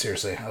everybody. Yeah,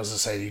 seriously. I was going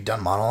to say, you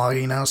done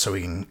monologuing now so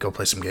we can go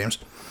play some games?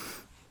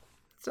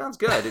 Sounds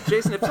good.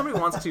 Jason, if somebody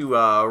wants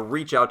to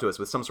reach out to us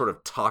with some sort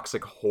of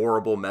toxic,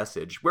 horrible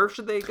message, where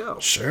should they go?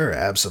 Sure,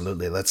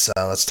 absolutely. Let's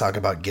talk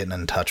about getting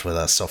in touch with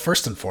us. So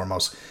first and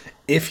foremost,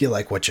 if you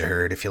like what you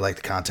heard, if you like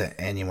the content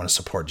and you want to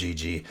support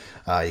GG,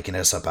 you can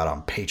hit us up out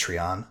on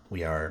Patreon.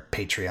 We are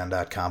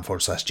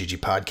patreon.com/GG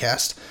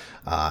podcast.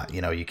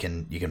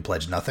 You can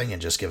pledge nothing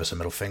and just give us a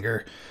middle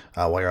finger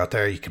while you're out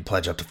there. You can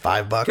pledge up to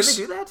 $5. Can they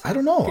do that? I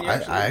don't know.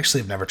 I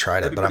actually have never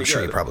tried it, but I'm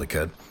sure you probably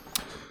could.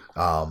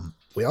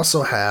 We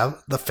also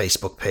have the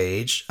Facebook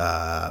page,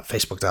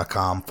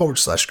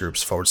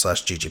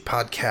 facebook.com/groups/GG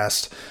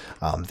podcast.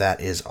 That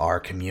is our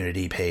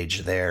community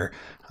page there.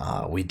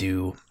 We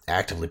do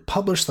actively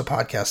publish the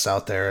podcast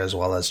out there as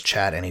well as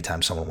chat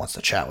anytime someone wants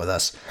to chat with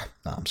us.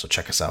 So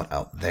check us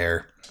out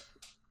there.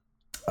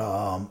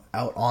 Out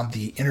on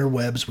the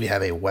interwebs, we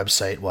have a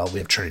website. Well, we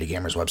have Trinity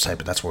Gamers website,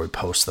 but that's where we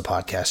post the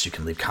podcast. You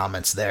can leave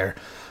comments there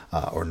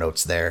or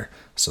notes there.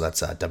 So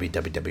that's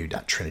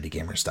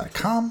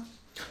www.trinitygamers.com.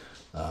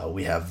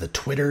 We have the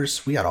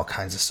Twitters. We got all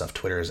kinds of stuff.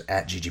 Twitter is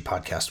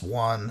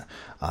 @GGPodcast1.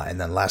 And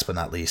then last but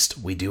not least,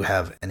 we do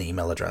have an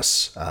email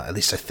address. At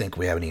least I think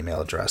we have an email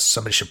address.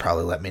 Somebody should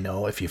probably let me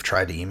know if you've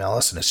tried to email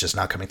us and it's just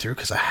not coming through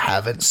because I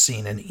haven't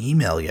seen an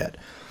email yet.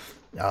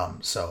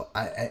 So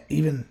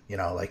even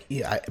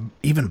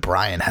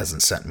Brian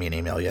hasn't sent me an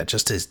email yet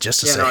just to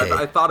say, hey.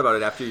 I thought about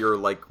it after your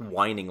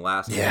whining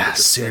last week. Yeah,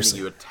 just seriously.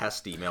 sending you a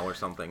test email or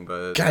something,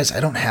 but guys, I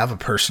don't have a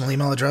personal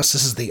email address.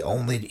 This is the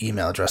only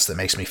email address that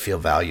makes me feel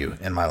value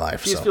in my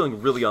life. He's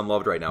feeling really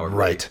unloved right now.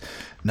 Everybody. Right.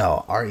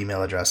 No, our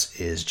email address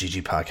is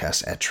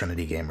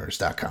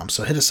ggpodcast@trinitygamers.com.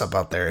 So hit us up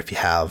out there if you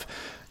have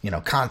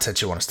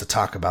content you want us to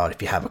talk about.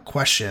 If you have a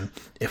question,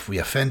 if we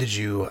offended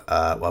you,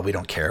 well, we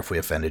don't care if we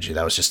offended you.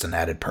 That was just an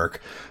added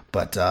perk.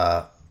 But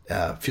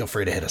feel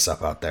free to hit us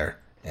up out there,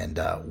 and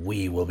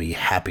we will be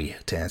happy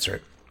to answer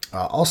it.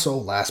 Also,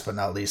 last but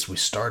not least, we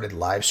started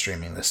live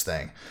streaming this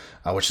thing,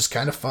 which is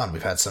kind of fun.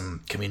 We've had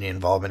some community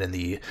involvement in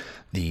the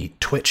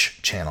Twitch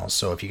channel.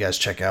 So if you guys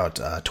check out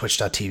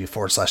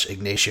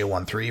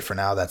twitch.tv/Ignacio13, for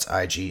now that's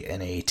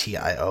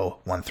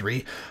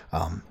IGNATIO13.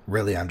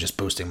 Really, I'm just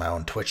boosting my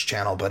own Twitch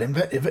channel, but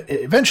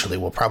eventually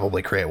we'll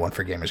probably create one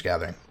for Gamers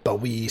Gathering. But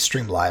we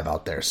stream live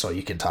out there, so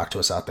you can talk to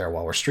us out there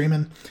while we're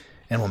streaming,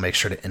 and we'll make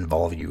sure to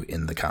involve you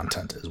in the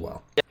content as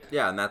well.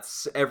 Yeah, and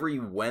that's every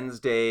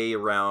Wednesday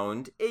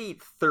around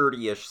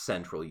 8:30ish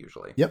Central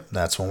usually. Yep,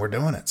 that's when we're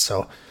doing it.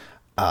 So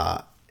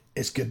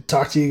it's good to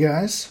talk to you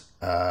guys.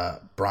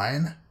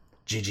 Brian,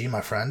 GG,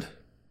 my friend.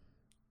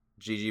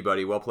 GG,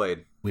 buddy. Well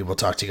played. We will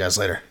talk to you guys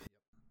later.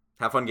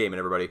 Have fun gaming,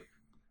 everybody.